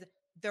says,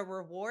 the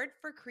reward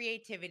for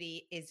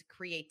creativity is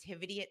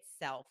creativity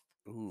itself.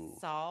 Ooh.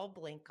 Saul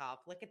Blinkoff.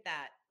 Look at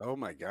that. Oh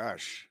my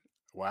gosh.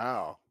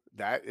 Wow.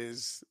 That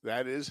is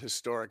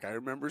historic. I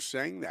remember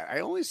saying that.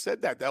 I only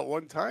said that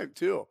one time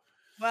too.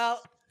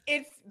 Well,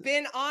 it's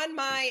been on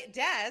my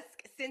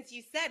desk since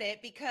you said it,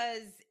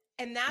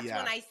 and that's when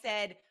Yeah. I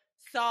said,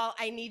 Saul,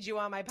 I need you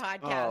on my Oh,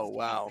 podcast,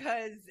 wow.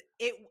 because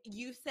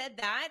you said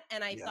that,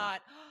 and I Yeah.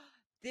 thought, oh,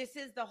 this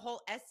is the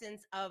whole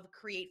essence of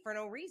create for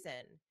no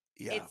reason.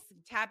 Yeah. It's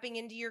tapping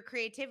into your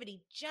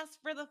creativity just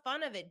for the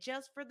fun of it,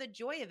 just for the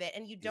joy of it.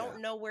 And you Yeah.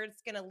 don't know where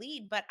it's going to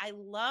lead. But I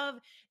love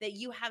that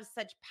you have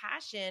such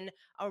passion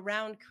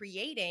around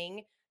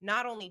creating,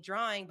 not only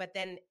drawing, but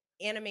then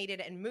animated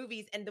and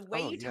movies. And the way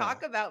Oh you yeah.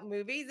 talk about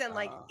movies and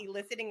like Uh,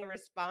 eliciting a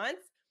response,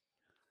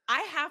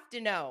 I have to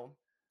know,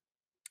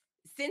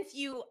 since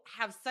you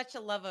have such a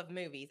love of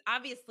movies,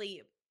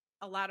 obviously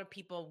a lot of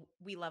people,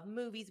 we love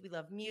movies, we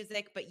love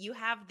music, but you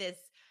have this,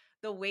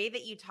 the way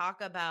that you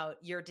talk about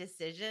your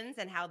decisions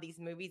and how these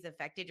movies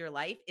affected your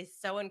life is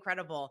so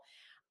incredible.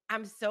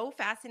 I'm so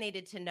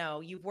fascinated to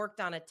know, you've worked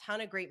on a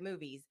ton of great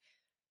movies.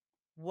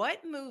 What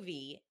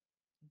movie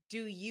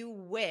do you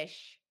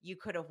wish you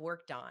could have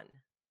worked on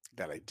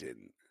that I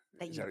didn't.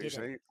 that Is you that what you're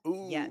didn't?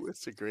 saying? Yes. Ooh,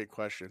 that's a great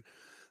question.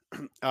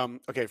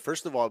 Okay,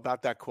 first of all,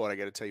 about that quote, I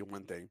got to tell you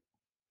one thing.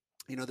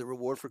 The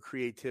reward for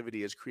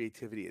creativity is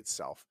creativity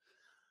itself.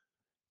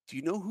 Do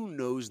you know who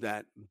knows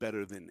that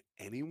better than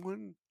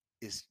anyone?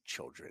 Is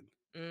children.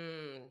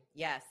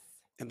 Yes.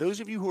 And those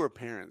of you who are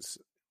parents,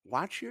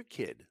 watch your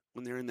kid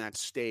when they're in that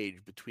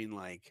stage between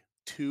like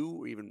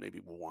 2 or even maybe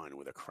 1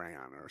 with a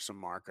crayon or some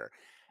marker,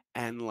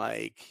 and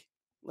like,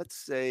 let's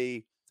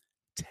say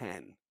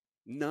 10,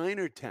 9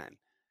 or 10.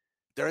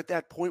 They're at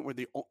that point where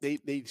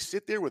they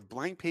sit there with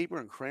blank paper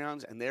and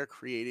crayons and they're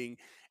creating,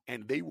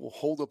 and they will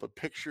hold up a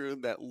picture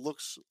that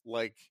looks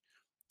like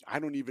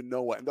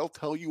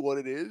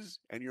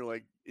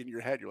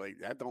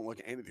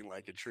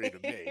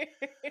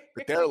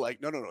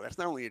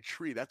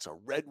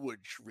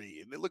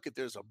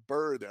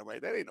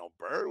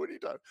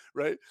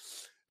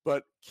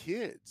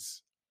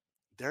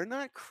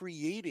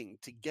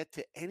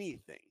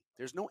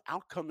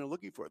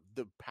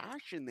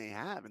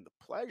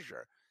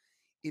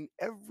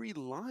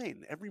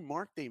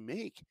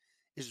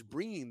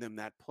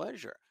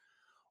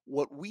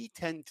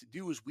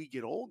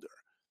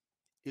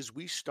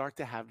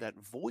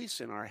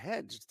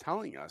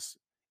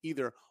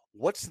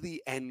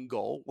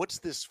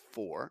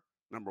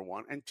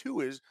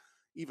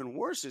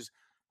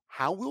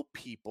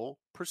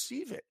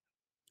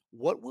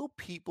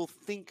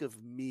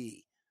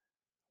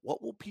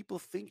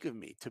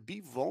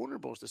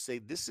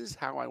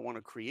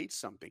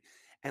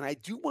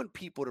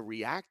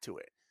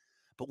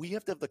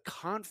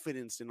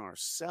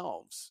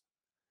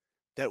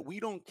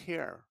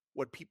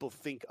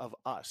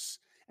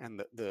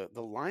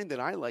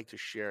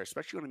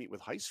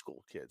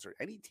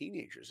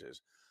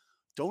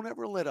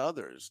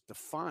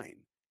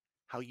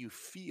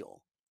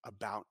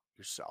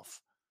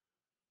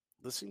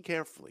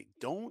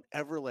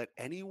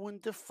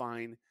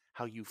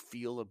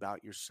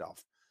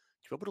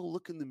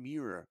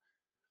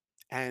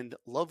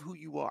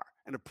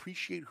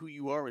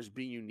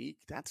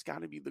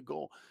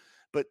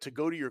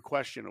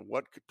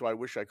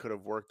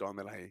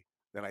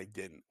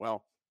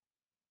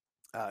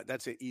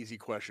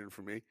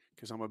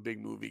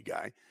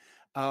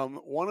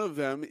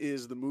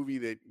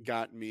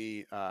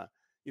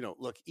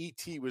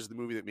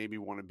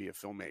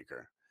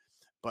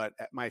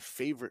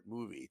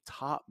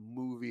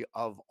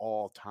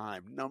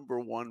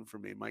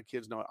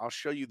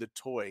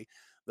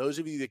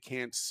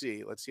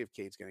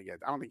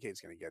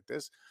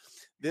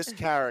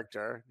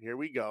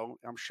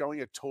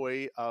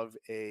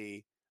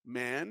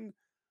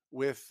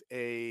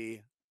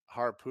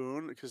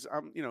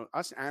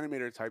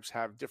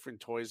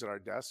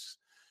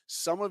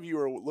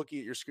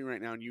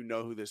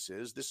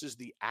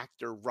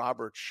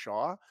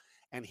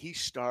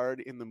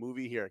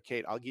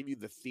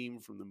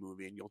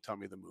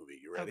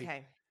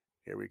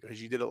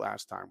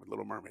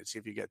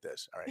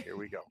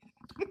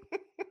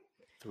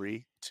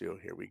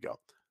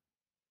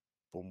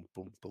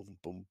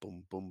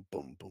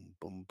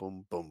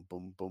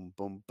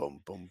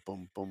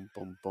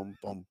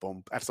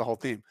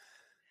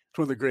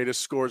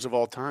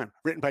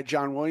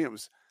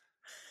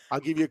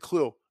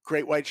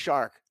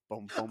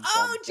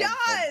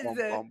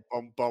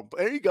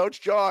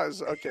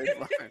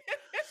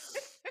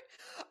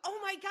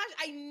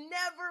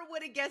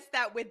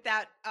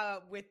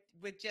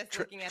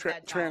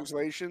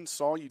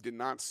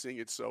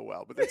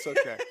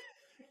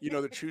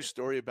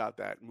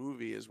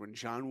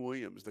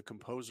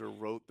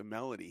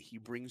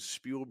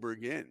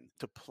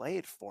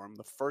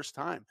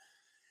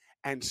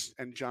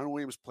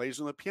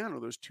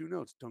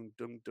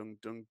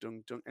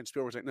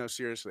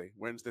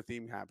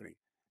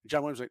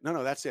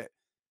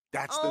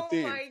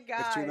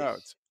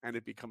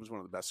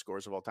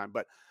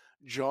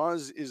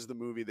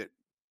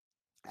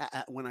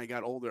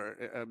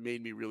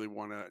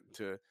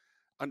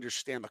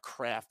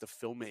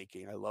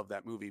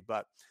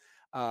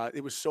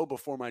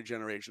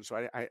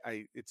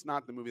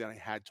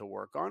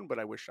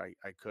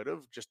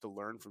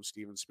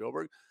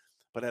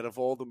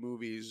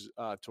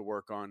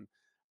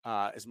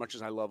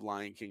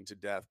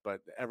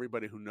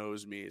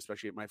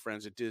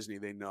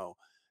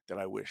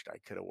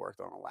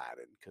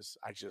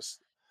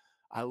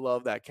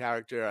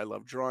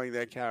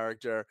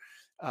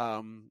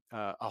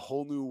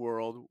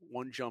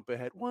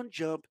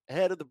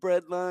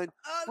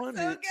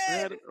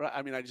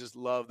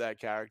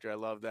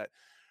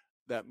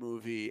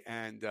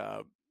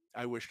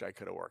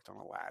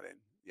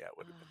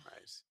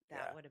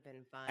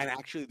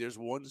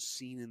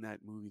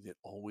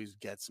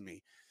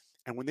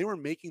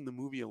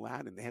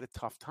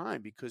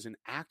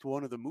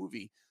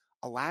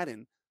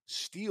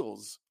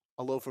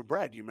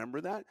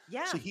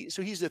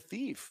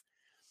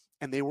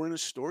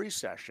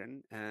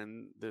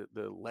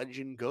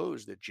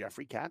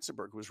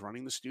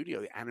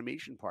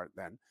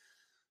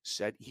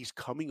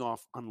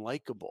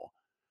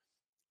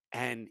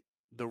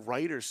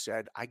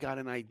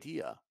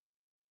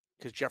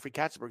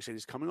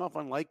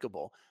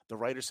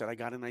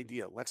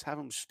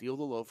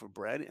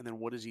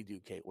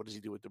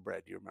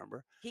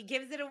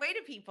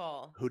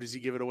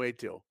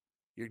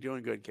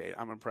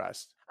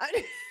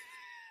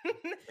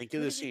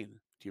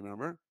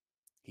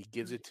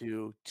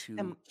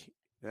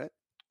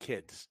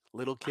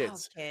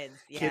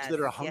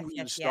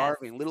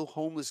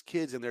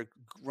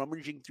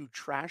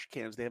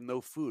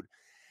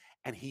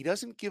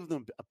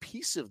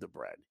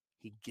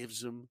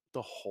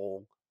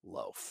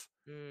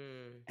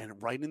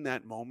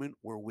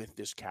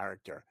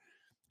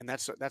And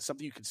that's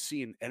something you could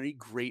see in any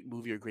great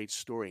movie or great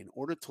story. In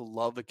order to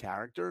love a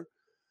character,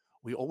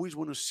 we always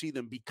want to see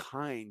them be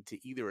kind to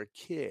either a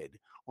kid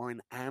or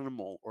an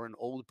animal or an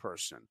old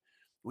person.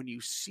 When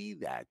you see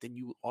that, then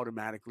you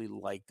automatically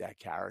like that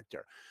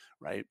character,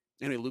 right?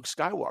 And Luke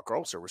Skywalker,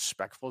 also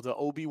respectful to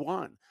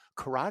Obi-Wan.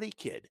 Karate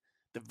Kid,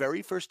 the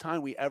very first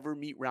time we ever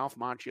meet Ralph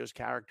Macchio's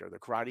character, the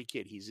Karate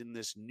Kid, he's in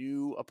this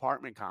new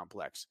apartment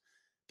complex.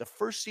 The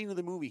first scene of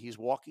the movie, he's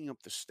walking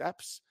up the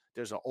steps.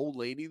 There's an old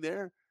lady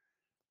there.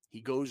 He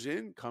goes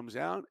in, comes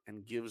out,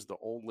 and gives the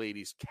old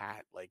lady's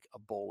cat like a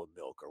bowl of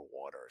milk or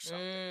water or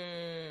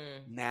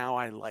something. Now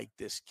I like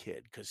this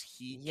kid because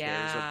he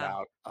cares Yeah.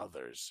 about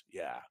others.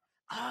 Yeah.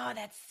 Oh,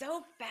 that's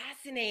so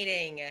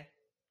fascinating.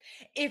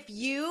 If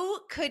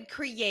you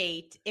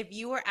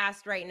were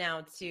asked right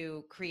now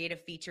to create a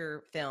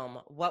feature film,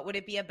 what would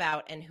it be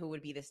about and who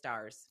would be the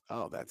stars?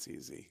 Oh, that's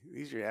easy.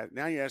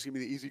 Now you're asking me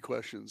the easy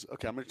questions.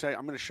 Okay, I'm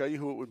going to show you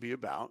who it would be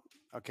about.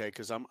 Okay,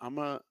 because I'm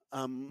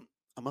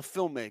a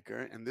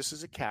filmmaker, and this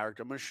is a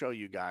character. I'm going to show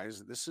you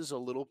guys. This is a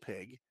little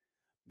pig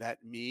that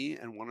me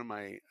and one of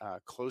my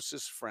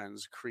closest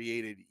friends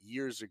created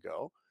years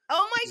ago.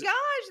 Oh my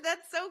gosh,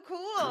 that's so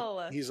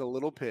cool. He's a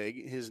little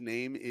pig. His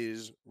name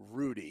is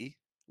Rudy.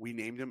 We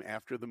named him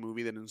after the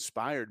movie that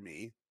inspired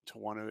me to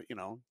want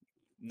to,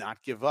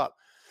 not give up.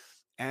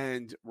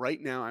 And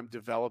right now I'm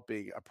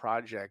developing a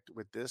project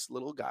with this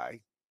little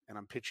guy, and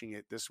I'm pitching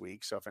it this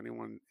week. So if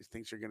anyone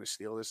thinks you're going to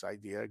steal this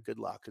idea, good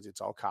luck, because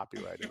it's all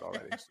copyrighted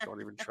already. So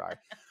don't even try.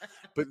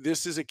 But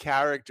this is a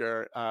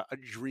character, a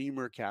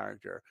dreamer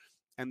character.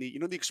 And the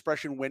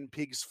expression "when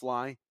pigs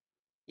fly,"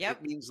 Yep.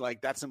 it means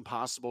like that's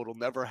impossible. It'll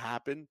never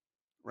happen,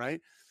 right?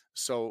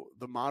 So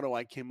the motto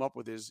I came up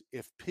with is,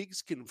 if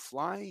pigs can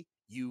fly,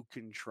 you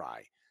can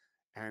try.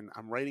 And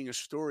I'm writing a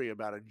story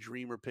about a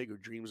dreamer pig who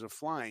dreams of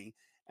flying,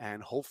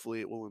 and hopefully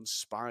it will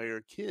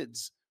inspire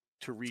kids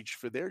to reach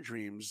for their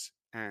dreams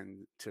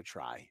and to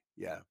try.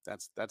 Yeah,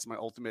 that's my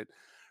ultimate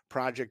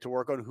project to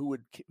work on. Who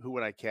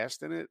would I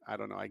cast in it? I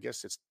don't know. I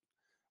guess it's,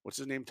 what's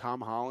his name?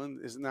 Tom Holland.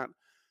 Isn't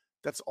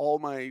that's all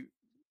my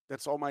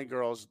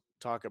girls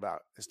talk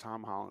about is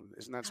Tom Holland.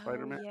 Isn't that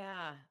Spider-Man? Oh,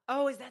 yeah.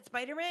 Oh, is that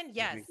Spider-Man? I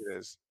Yes. think it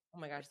is. Oh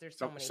my gosh, there's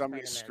so many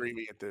Somebody's Spider-Mans.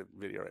 screaming at the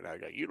video right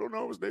now. You don't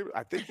know his name?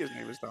 I think his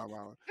name is Tom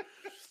Holland.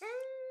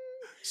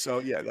 So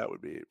yeah, that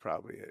would be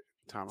probably it.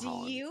 Tom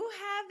Holland. Do you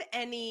have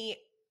any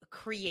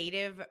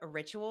creative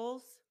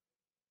rituals?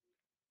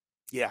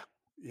 Yeah.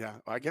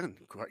 Again,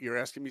 you're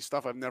asking me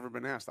stuff I've never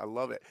been asked. I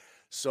love it.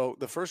 So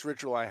the first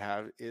ritual I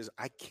have is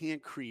I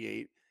can't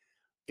create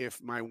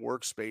if my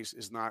workspace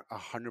is not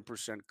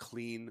 100%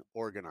 clean,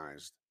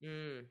 organized.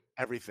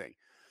 Everything.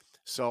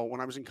 So when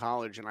I was in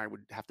college and I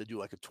would have to do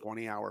like a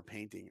 20-hour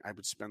painting, I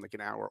would spend like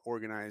an hour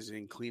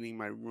organizing, cleaning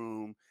my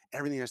room.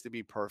 Everything has to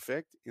be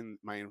perfect in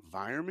my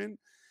environment.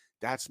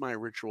 That's my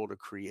ritual to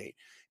create,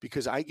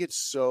 because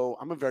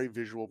I'm a very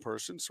visual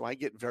person, so I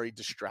get very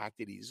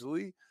distracted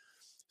easily.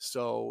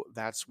 So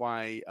that's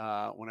why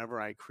whenever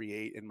I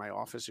create in my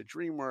office at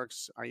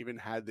DreamWorks, I even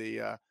had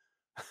the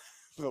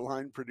the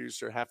line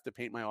producer have to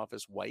paint my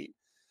office white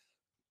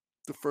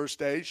the first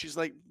day. She's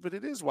like, "But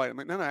it is white." I'm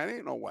like, "No, it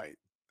ain't no white.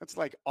 That's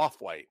like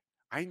off-white.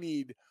 I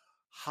need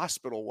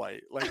hospital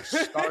white, like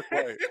stark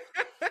white."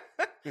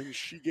 And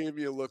she gave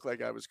me a look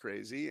like I was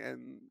crazy,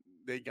 and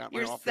they got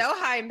my office. You're so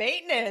high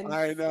maintenance.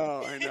 I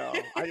know.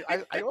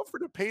 I offered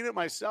to paint it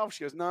myself.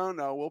 She goes,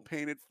 no, we'll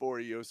paint it for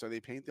you. So they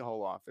paint the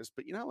whole office.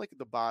 But like at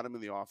the bottom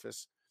of the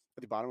office,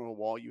 at the bottom of the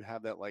wall, you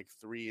have that like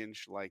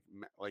 3-inch like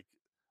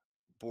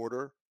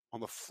border on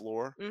the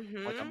floor,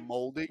 like a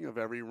molding of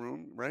every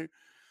room, right?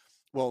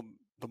 Well,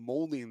 the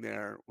molding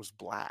there was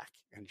black,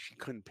 and she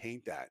couldn't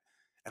paint that.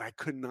 And I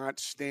could not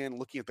stand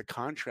looking at the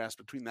contrast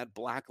between that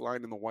black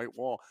line and the white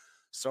wall.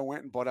 So I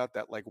went and bought out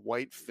that like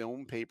white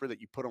film paper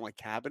that you put on like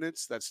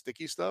cabinets, that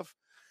sticky stuff.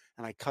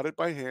 And I cut it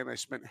by hand. I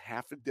spent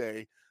half a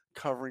day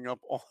covering up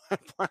all that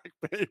black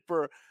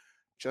paper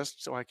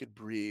just so I could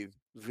breathe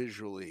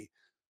visually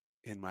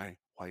in my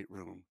white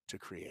room to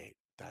create.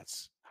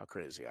 That's how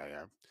crazy I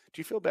am. Do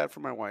you feel bad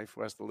for my wife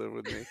who has to live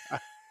with me?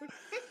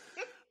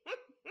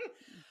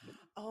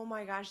 Oh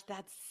my gosh,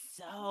 that's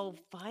so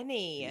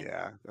funny.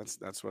 Yeah,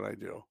 that's what I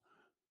do.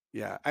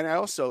 Yeah. And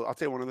I'll tell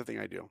you one other thing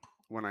I do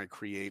when I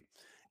create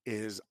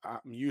is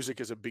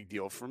music is a big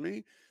deal for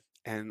me.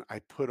 And I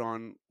put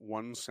on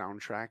one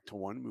soundtrack to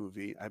one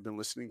movie. I've been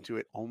listening to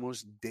it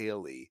almost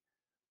daily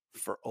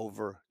for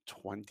over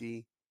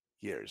 20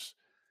 years.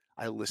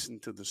 I listen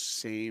to the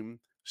same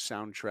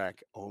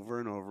soundtrack over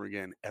and over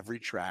again, every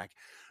track,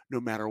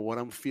 no matter what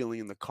I'm feeling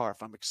in the car.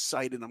 If I'm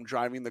excited, I'm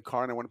driving the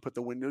car and I want to put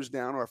the windows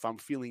down, or if I'm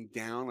feeling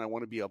down, I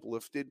want to be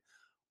uplifted,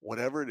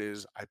 whatever it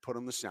is, I put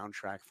on the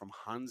soundtrack from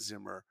Hans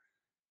Zimmer.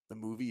 The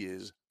movie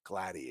is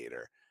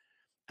Gladiator.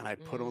 And I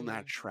put on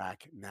that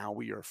track, Now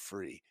We Are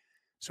Free.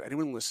 So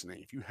anyone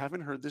listening, if you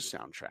haven't heard this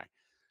soundtrack,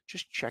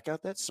 just check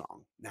out that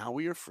song, Now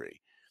We Are Free,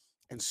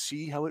 and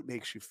see how it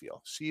makes you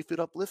feel. See if it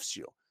uplifts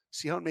you.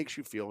 See how it makes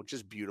you feel.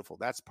 Just beautiful.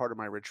 That's part of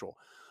my ritual.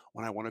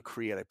 When I want to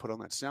create, I put on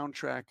that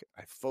soundtrack,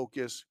 I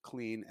focus,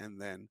 clean, and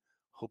then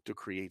hope to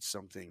create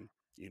something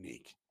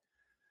unique.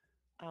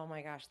 Oh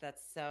my gosh,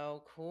 that's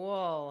so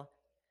cool.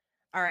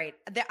 All right.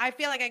 I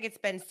feel like I could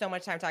spend so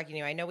much time talking to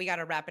you. I know we got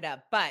to wrap it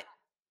up, but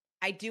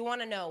I do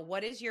want to know,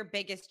 what is your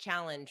biggest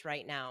challenge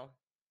right now?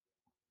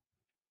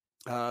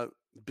 The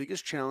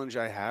biggest challenge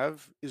I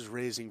have is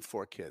raising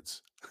 4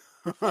 kids.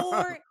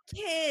 4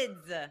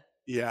 kids.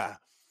 Yeah.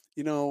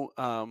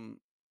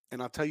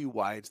 And I'll tell you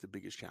why it's the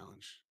biggest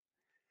challenge.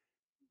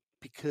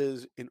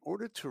 Because in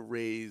order to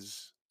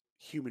raise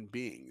human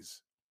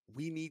beings,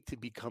 we need to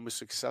become a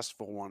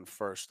successful one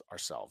first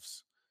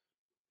ourselves.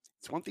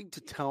 It's one thing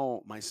to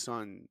tell my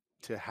son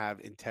to have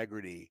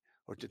integrity,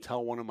 or to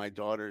tell one of my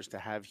daughters to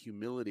have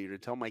humility, or to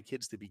tell my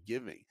kids to be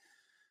giving.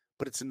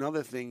 But it's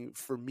another thing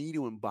for me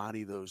to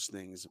embody those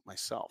things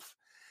myself.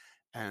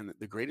 And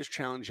the greatest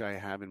challenge I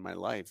have in my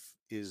life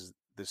is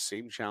the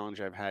same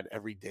challenge I've had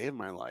every day of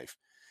my life,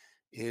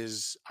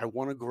 is I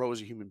want to grow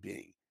as a human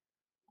being.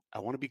 I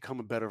want to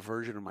become a better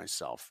version of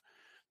myself.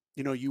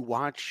 You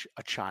watch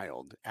a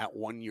child at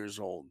 1 years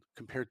old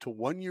compared to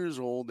 1 years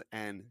old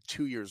and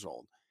 2 years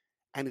old,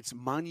 and it's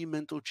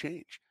monumental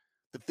change.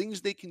 The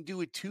things they can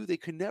do at two, they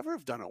could never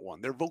have done at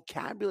one. Their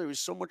vocabulary is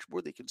so much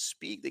more. They can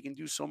speak, they can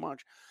do so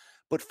much.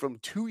 But from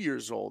 2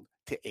 years old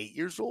to 8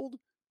 years old,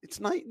 it's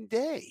night and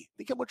day.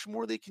 Think how much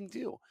more they can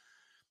do.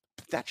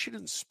 But that should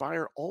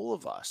inspire all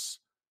of us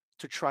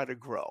to try to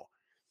grow.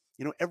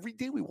 Every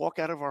day we walk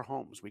out of our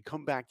homes, we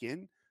come back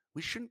in,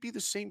 we shouldn't be the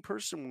same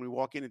person when we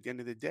walk in at the end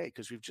of the day,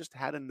 because we've just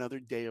had another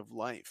day of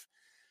life.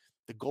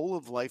 The goal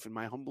of life, in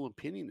my humble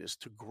opinion, is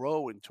to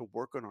grow and to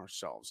work on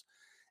ourselves.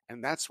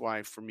 And that's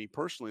why, for me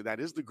personally,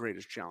 that is the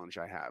greatest challenge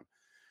I have,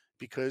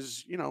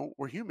 because,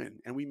 we're human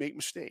and we make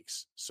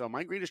mistakes. So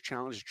my greatest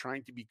challenge is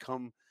trying to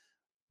become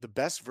the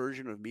best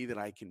version of me that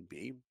I can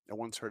be. I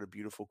once heard a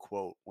beautiful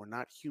quote: "We're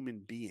not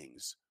human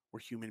beings, we're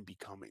human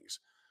becomings."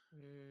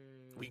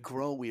 We Mm.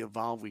 grow, we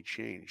evolve, we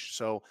change.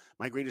 So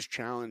my greatest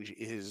challenge,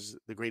 is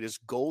the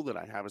greatest goal that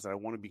I have, is that I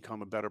want to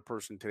become a better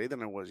person today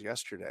than I was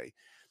yesterday.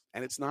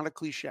 And it's not a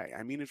cliche.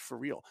 I mean it for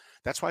real.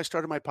 That's why I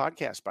started my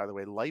podcast, by the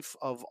way, Life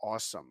of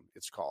Awesome,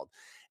 it's called.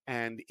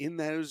 And in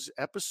those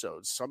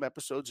episodes, some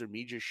episodes are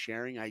me just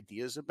sharing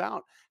ideas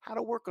about how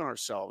to work on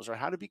ourselves, or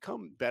how to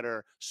become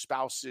better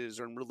spouses,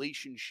 or in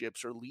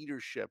relationships, or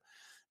leadership,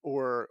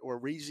 or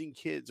raising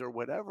kids, or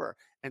whatever.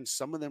 And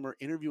some of them are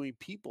interviewing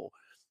people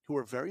who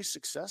are very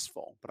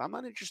successful. But I'm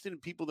not interested in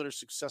people that are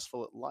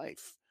successful at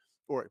life,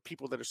 or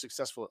people that are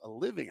successful at a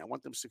living. I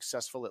want them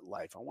successful at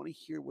life. I want to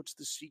hear what's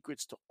the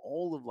secrets to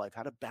all of life,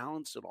 how to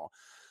balance it all.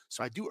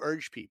 So I do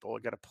urge people, I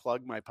got to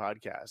plug my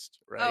podcast,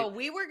 right? Oh,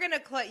 we were gonna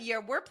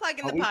we're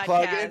plugging Are the we podcast.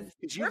 plugging?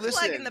 Because you We're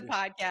plugging the listened,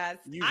 podcast.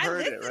 you I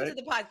heard it, listen right? to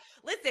the pod.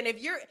 Listen,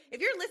 if you're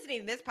listening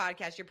to this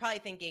podcast, you're probably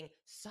thinking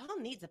Saul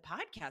needs a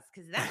podcast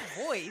because that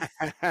voice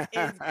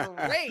is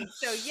great.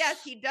 So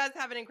yes, he does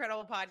have an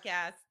incredible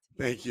podcast.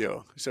 Thank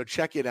you. So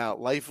check it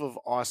out, Life of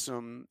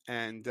Awesome.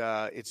 And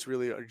it's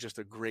really just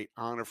a great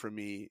honor for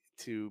me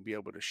to be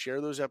able to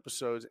share those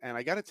episodes. And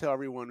I got to tell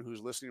everyone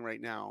who's listening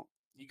right now,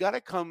 you got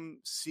to come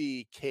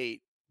see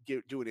Kate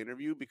do an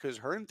interview, because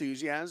her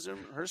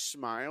enthusiasm, her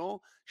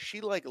smile, she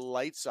like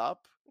lights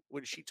up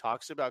when she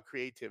talks about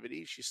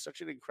creativity. She's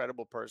such an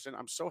incredible person.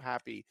 I'm so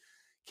happy,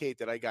 Kate,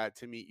 that I got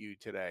to meet you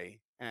today.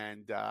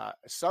 And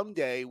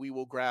someday we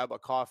will grab a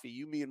coffee,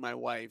 you, me, and my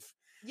wife,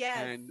 Yes,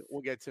 and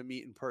we'll get to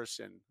meet in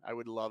person. I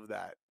would love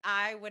that.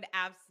 I would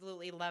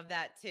absolutely love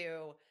that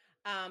too.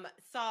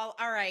 Saul,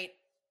 all right,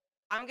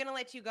 I'm gonna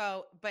let you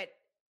go, but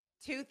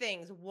two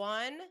things.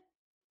 One,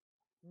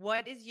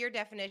 what is your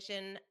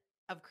definition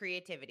of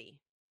creativity?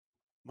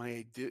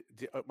 My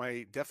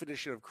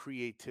definition of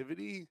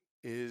creativity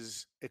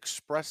is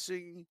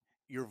expressing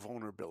your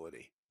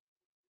vulnerability.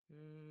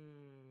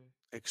 Mm.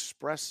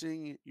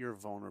 Expressing your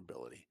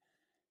vulnerability.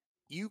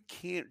 You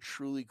can't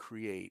truly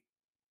create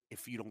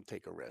if you don't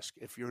take a risk.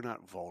 If you're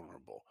not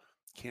vulnerable,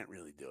 can't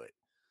really do it.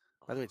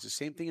 By the way, it's the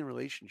same thing in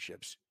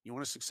relationships. You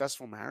want a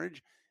successful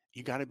marriage,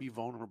 you got to be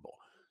vulnerable.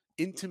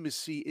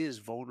 Intimacy is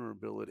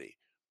vulnerability.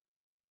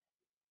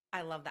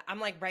 I love that. I'm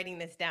like writing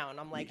this down.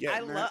 I'm You like, I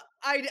getting that? love,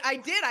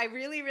 I did. I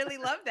really, really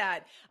love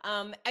that.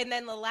 And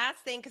then the last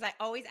thing, because I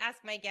always ask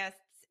my guests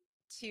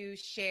to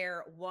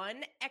share one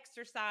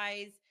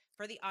exercise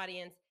for the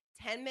audience,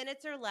 10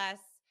 minutes or less,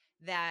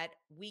 that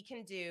we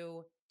can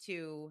do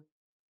to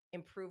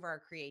improve our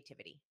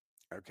creativity.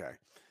 Okay.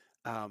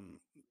 Um,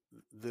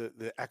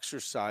 the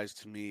exercise,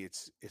 to me,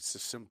 it's the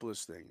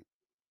simplest thing.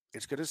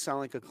 It's going to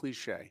sound like a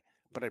cliche,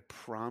 but I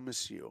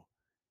promise you,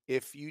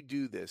 if you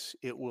do this,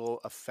 it will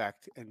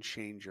affect and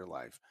change your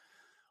life.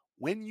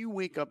 When you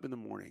wake up in the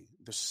morning,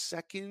 the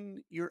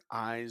second your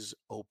eyes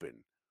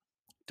open,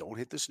 don't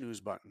hit the snooze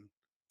button.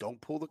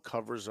 Don't pull the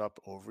covers up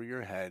over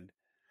your head.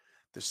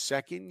 The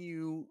second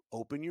you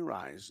open your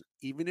eyes,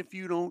 even if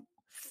you don't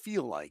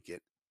feel like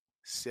it,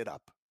 sit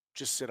up.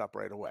 Just sit up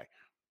right away.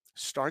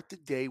 Start the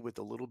day with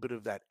a little bit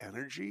of that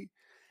energy.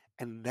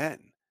 And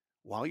then,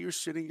 while you're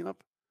sitting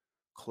up,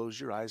 close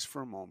your eyes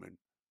for a moment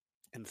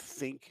and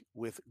think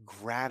with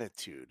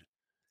gratitude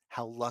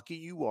how lucky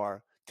you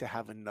are to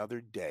have another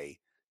day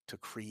to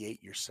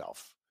create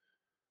yourself.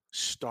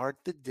 Start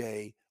the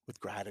day with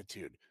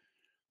gratitude.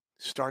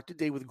 Start the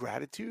day with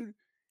gratitude,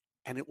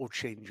 and it will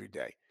change your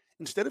day.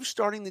 Instead of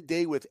starting the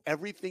day with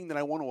everything that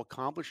I want to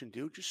accomplish and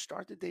do, just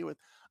start the day with,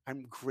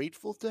 I'm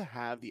grateful to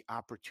have the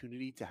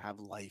opportunity to have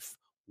life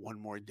one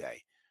more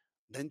day.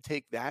 Then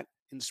take that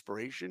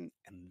inspiration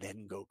and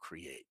then go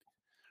create.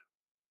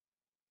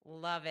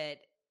 Love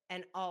it.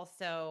 And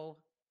also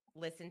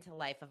listen to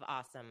Life of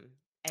Awesome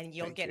and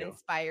you'll Thank get you.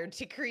 inspired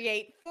to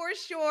create for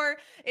sure.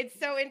 It's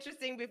so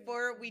interesting.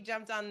 Before we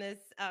jumped on this,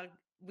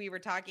 we were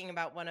talking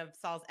about one of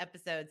Saul's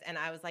episodes, and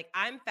I was like,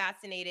 I'm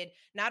fascinated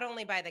not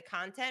only by the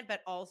content, but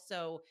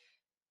also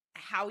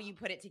how you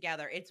put it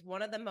together. It's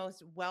one of the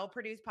most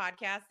well-produced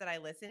podcasts that I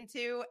listen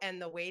to,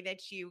 and the way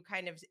that you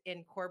kind of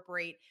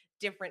incorporate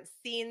different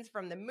scenes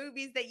from the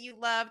movies that you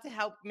love to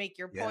help make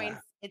your Yeah.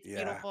 points. It's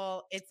Yeah.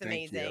 beautiful. It's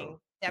Thank you. amazing.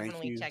 Thank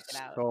Definitely you check it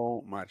out.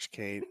 so much,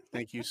 Kate.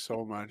 Thank you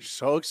so much.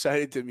 So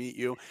excited to meet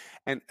you.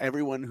 And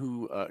everyone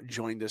who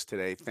joined us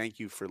today, thank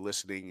you for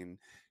listening and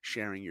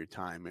sharing your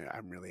time.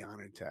 I'm really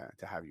honored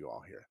to have you all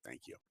here.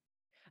 Thank you.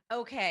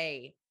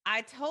 Okay.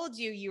 I told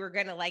you you were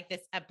going to like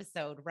this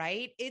episode,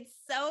 right? It's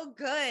so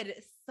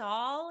good.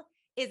 Saul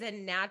is a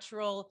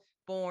natural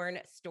born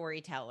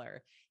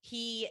storyteller.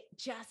 He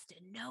just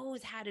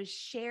knows how to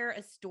share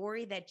a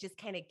story that just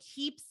kind of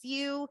keeps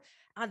you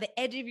on the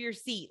edge of your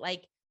seat.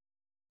 Like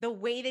the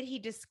way that he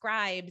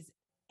describes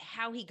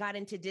how he got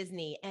into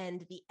Disney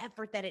and the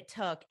effort that it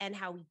took, and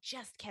how he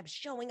just kept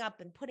showing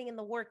up and putting in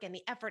the work and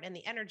the effort and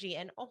the energy.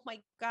 And oh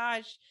my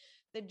gosh,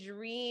 the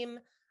dream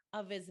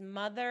of his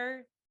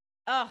mother.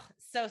 Oh,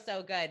 so,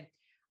 so good.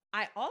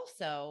 I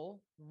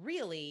also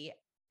really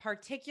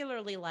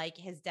particularly like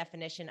his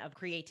definition of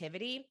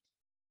creativity: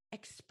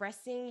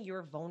 expressing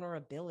your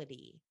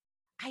vulnerability.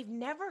 I've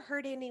never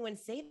heard anyone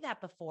say that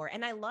before.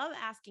 And I love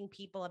asking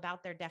people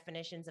about their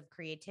definitions of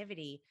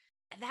creativity.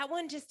 That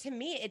one, just to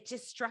me, it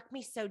just struck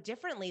me so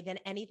differently than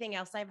anything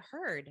else I've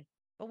heard.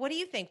 But what do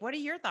you think? What are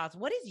your thoughts?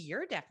 What is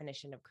your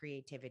definition of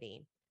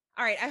creativity?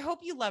 All right. I hope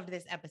you loved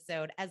this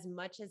episode as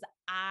much as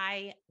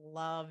I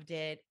loved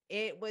it.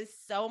 It was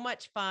so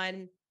much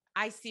fun.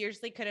 I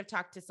seriously could have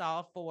talked to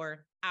Saul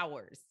for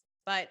hours,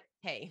 but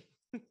hey,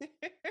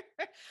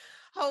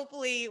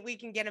 hopefully we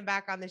can get him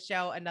back on the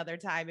show another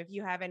time. If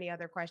you have any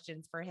other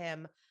questions for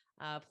him,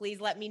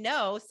 please let me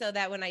know so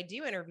that when I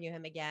do interview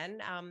him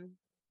again,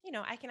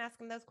 I can ask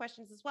him those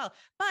questions as well.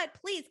 But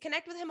please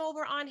connect with him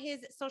over on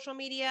his social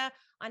media,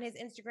 on his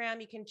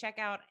Instagram. You can check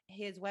out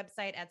his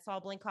website at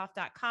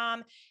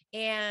saulblinkoff.com,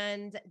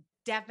 and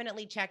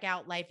definitely check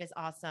out Life is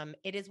Awesome.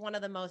 It is one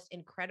of the most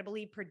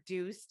incredibly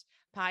produced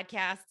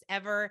podcasts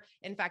ever.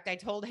 In fact, I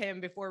told him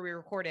before we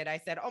recorded, I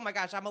said, oh my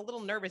gosh, I'm a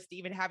little nervous to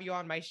even have you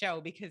on my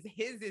show because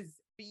his is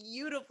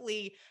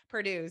beautifully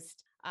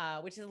produced,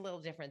 which is a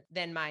little different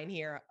than mine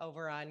here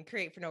over on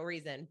Create for No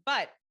Reason.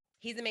 But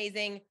he's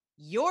amazing.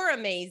 You're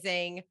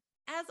amazing.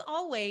 As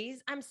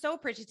always, I'm so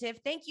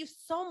appreciative. Thank you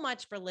so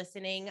much for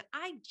listening.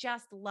 I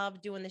just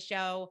love doing the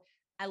show.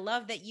 I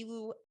love that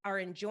you are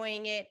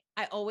enjoying it.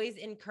 I always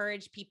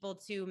encourage people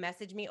to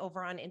message me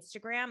over on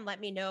Instagram.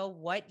 Let me know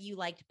what you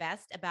liked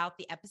best about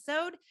the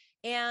episode.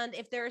 And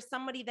if there is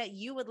somebody that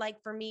you would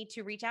like for me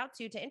to reach out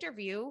to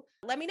interview,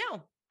 let me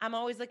know. I'm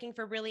always looking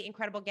for really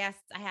incredible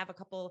guests. I have a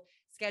couple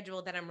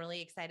scheduled that I'm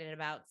really excited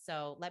about.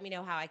 So let me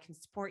know how I can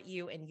support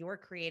you in your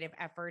creative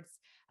efforts.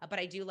 But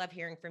I do love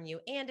hearing from you.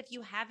 And if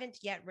you haven't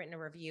yet written a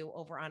review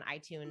over on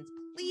iTunes,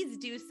 please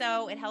do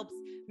so. It helps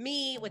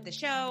me with the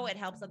show. It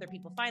helps other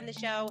people find the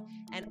show.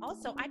 And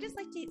also, I just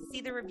like to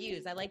see the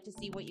reviews. I like to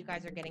see what you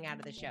guys are getting out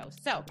of the show.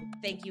 So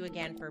thank you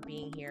again for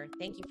being here.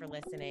 Thank you for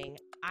listening.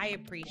 I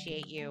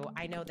appreciate you.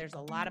 I know there's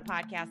a lot of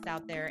podcasts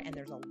out there, and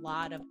there's a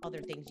lot of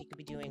other things you could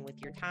be doing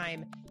with your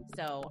time.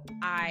 So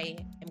I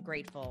am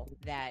grateful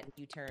that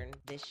you turn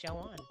this show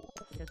on.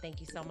 So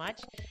thank you so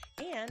much.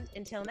 And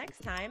until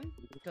next time,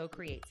 go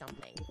create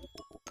something.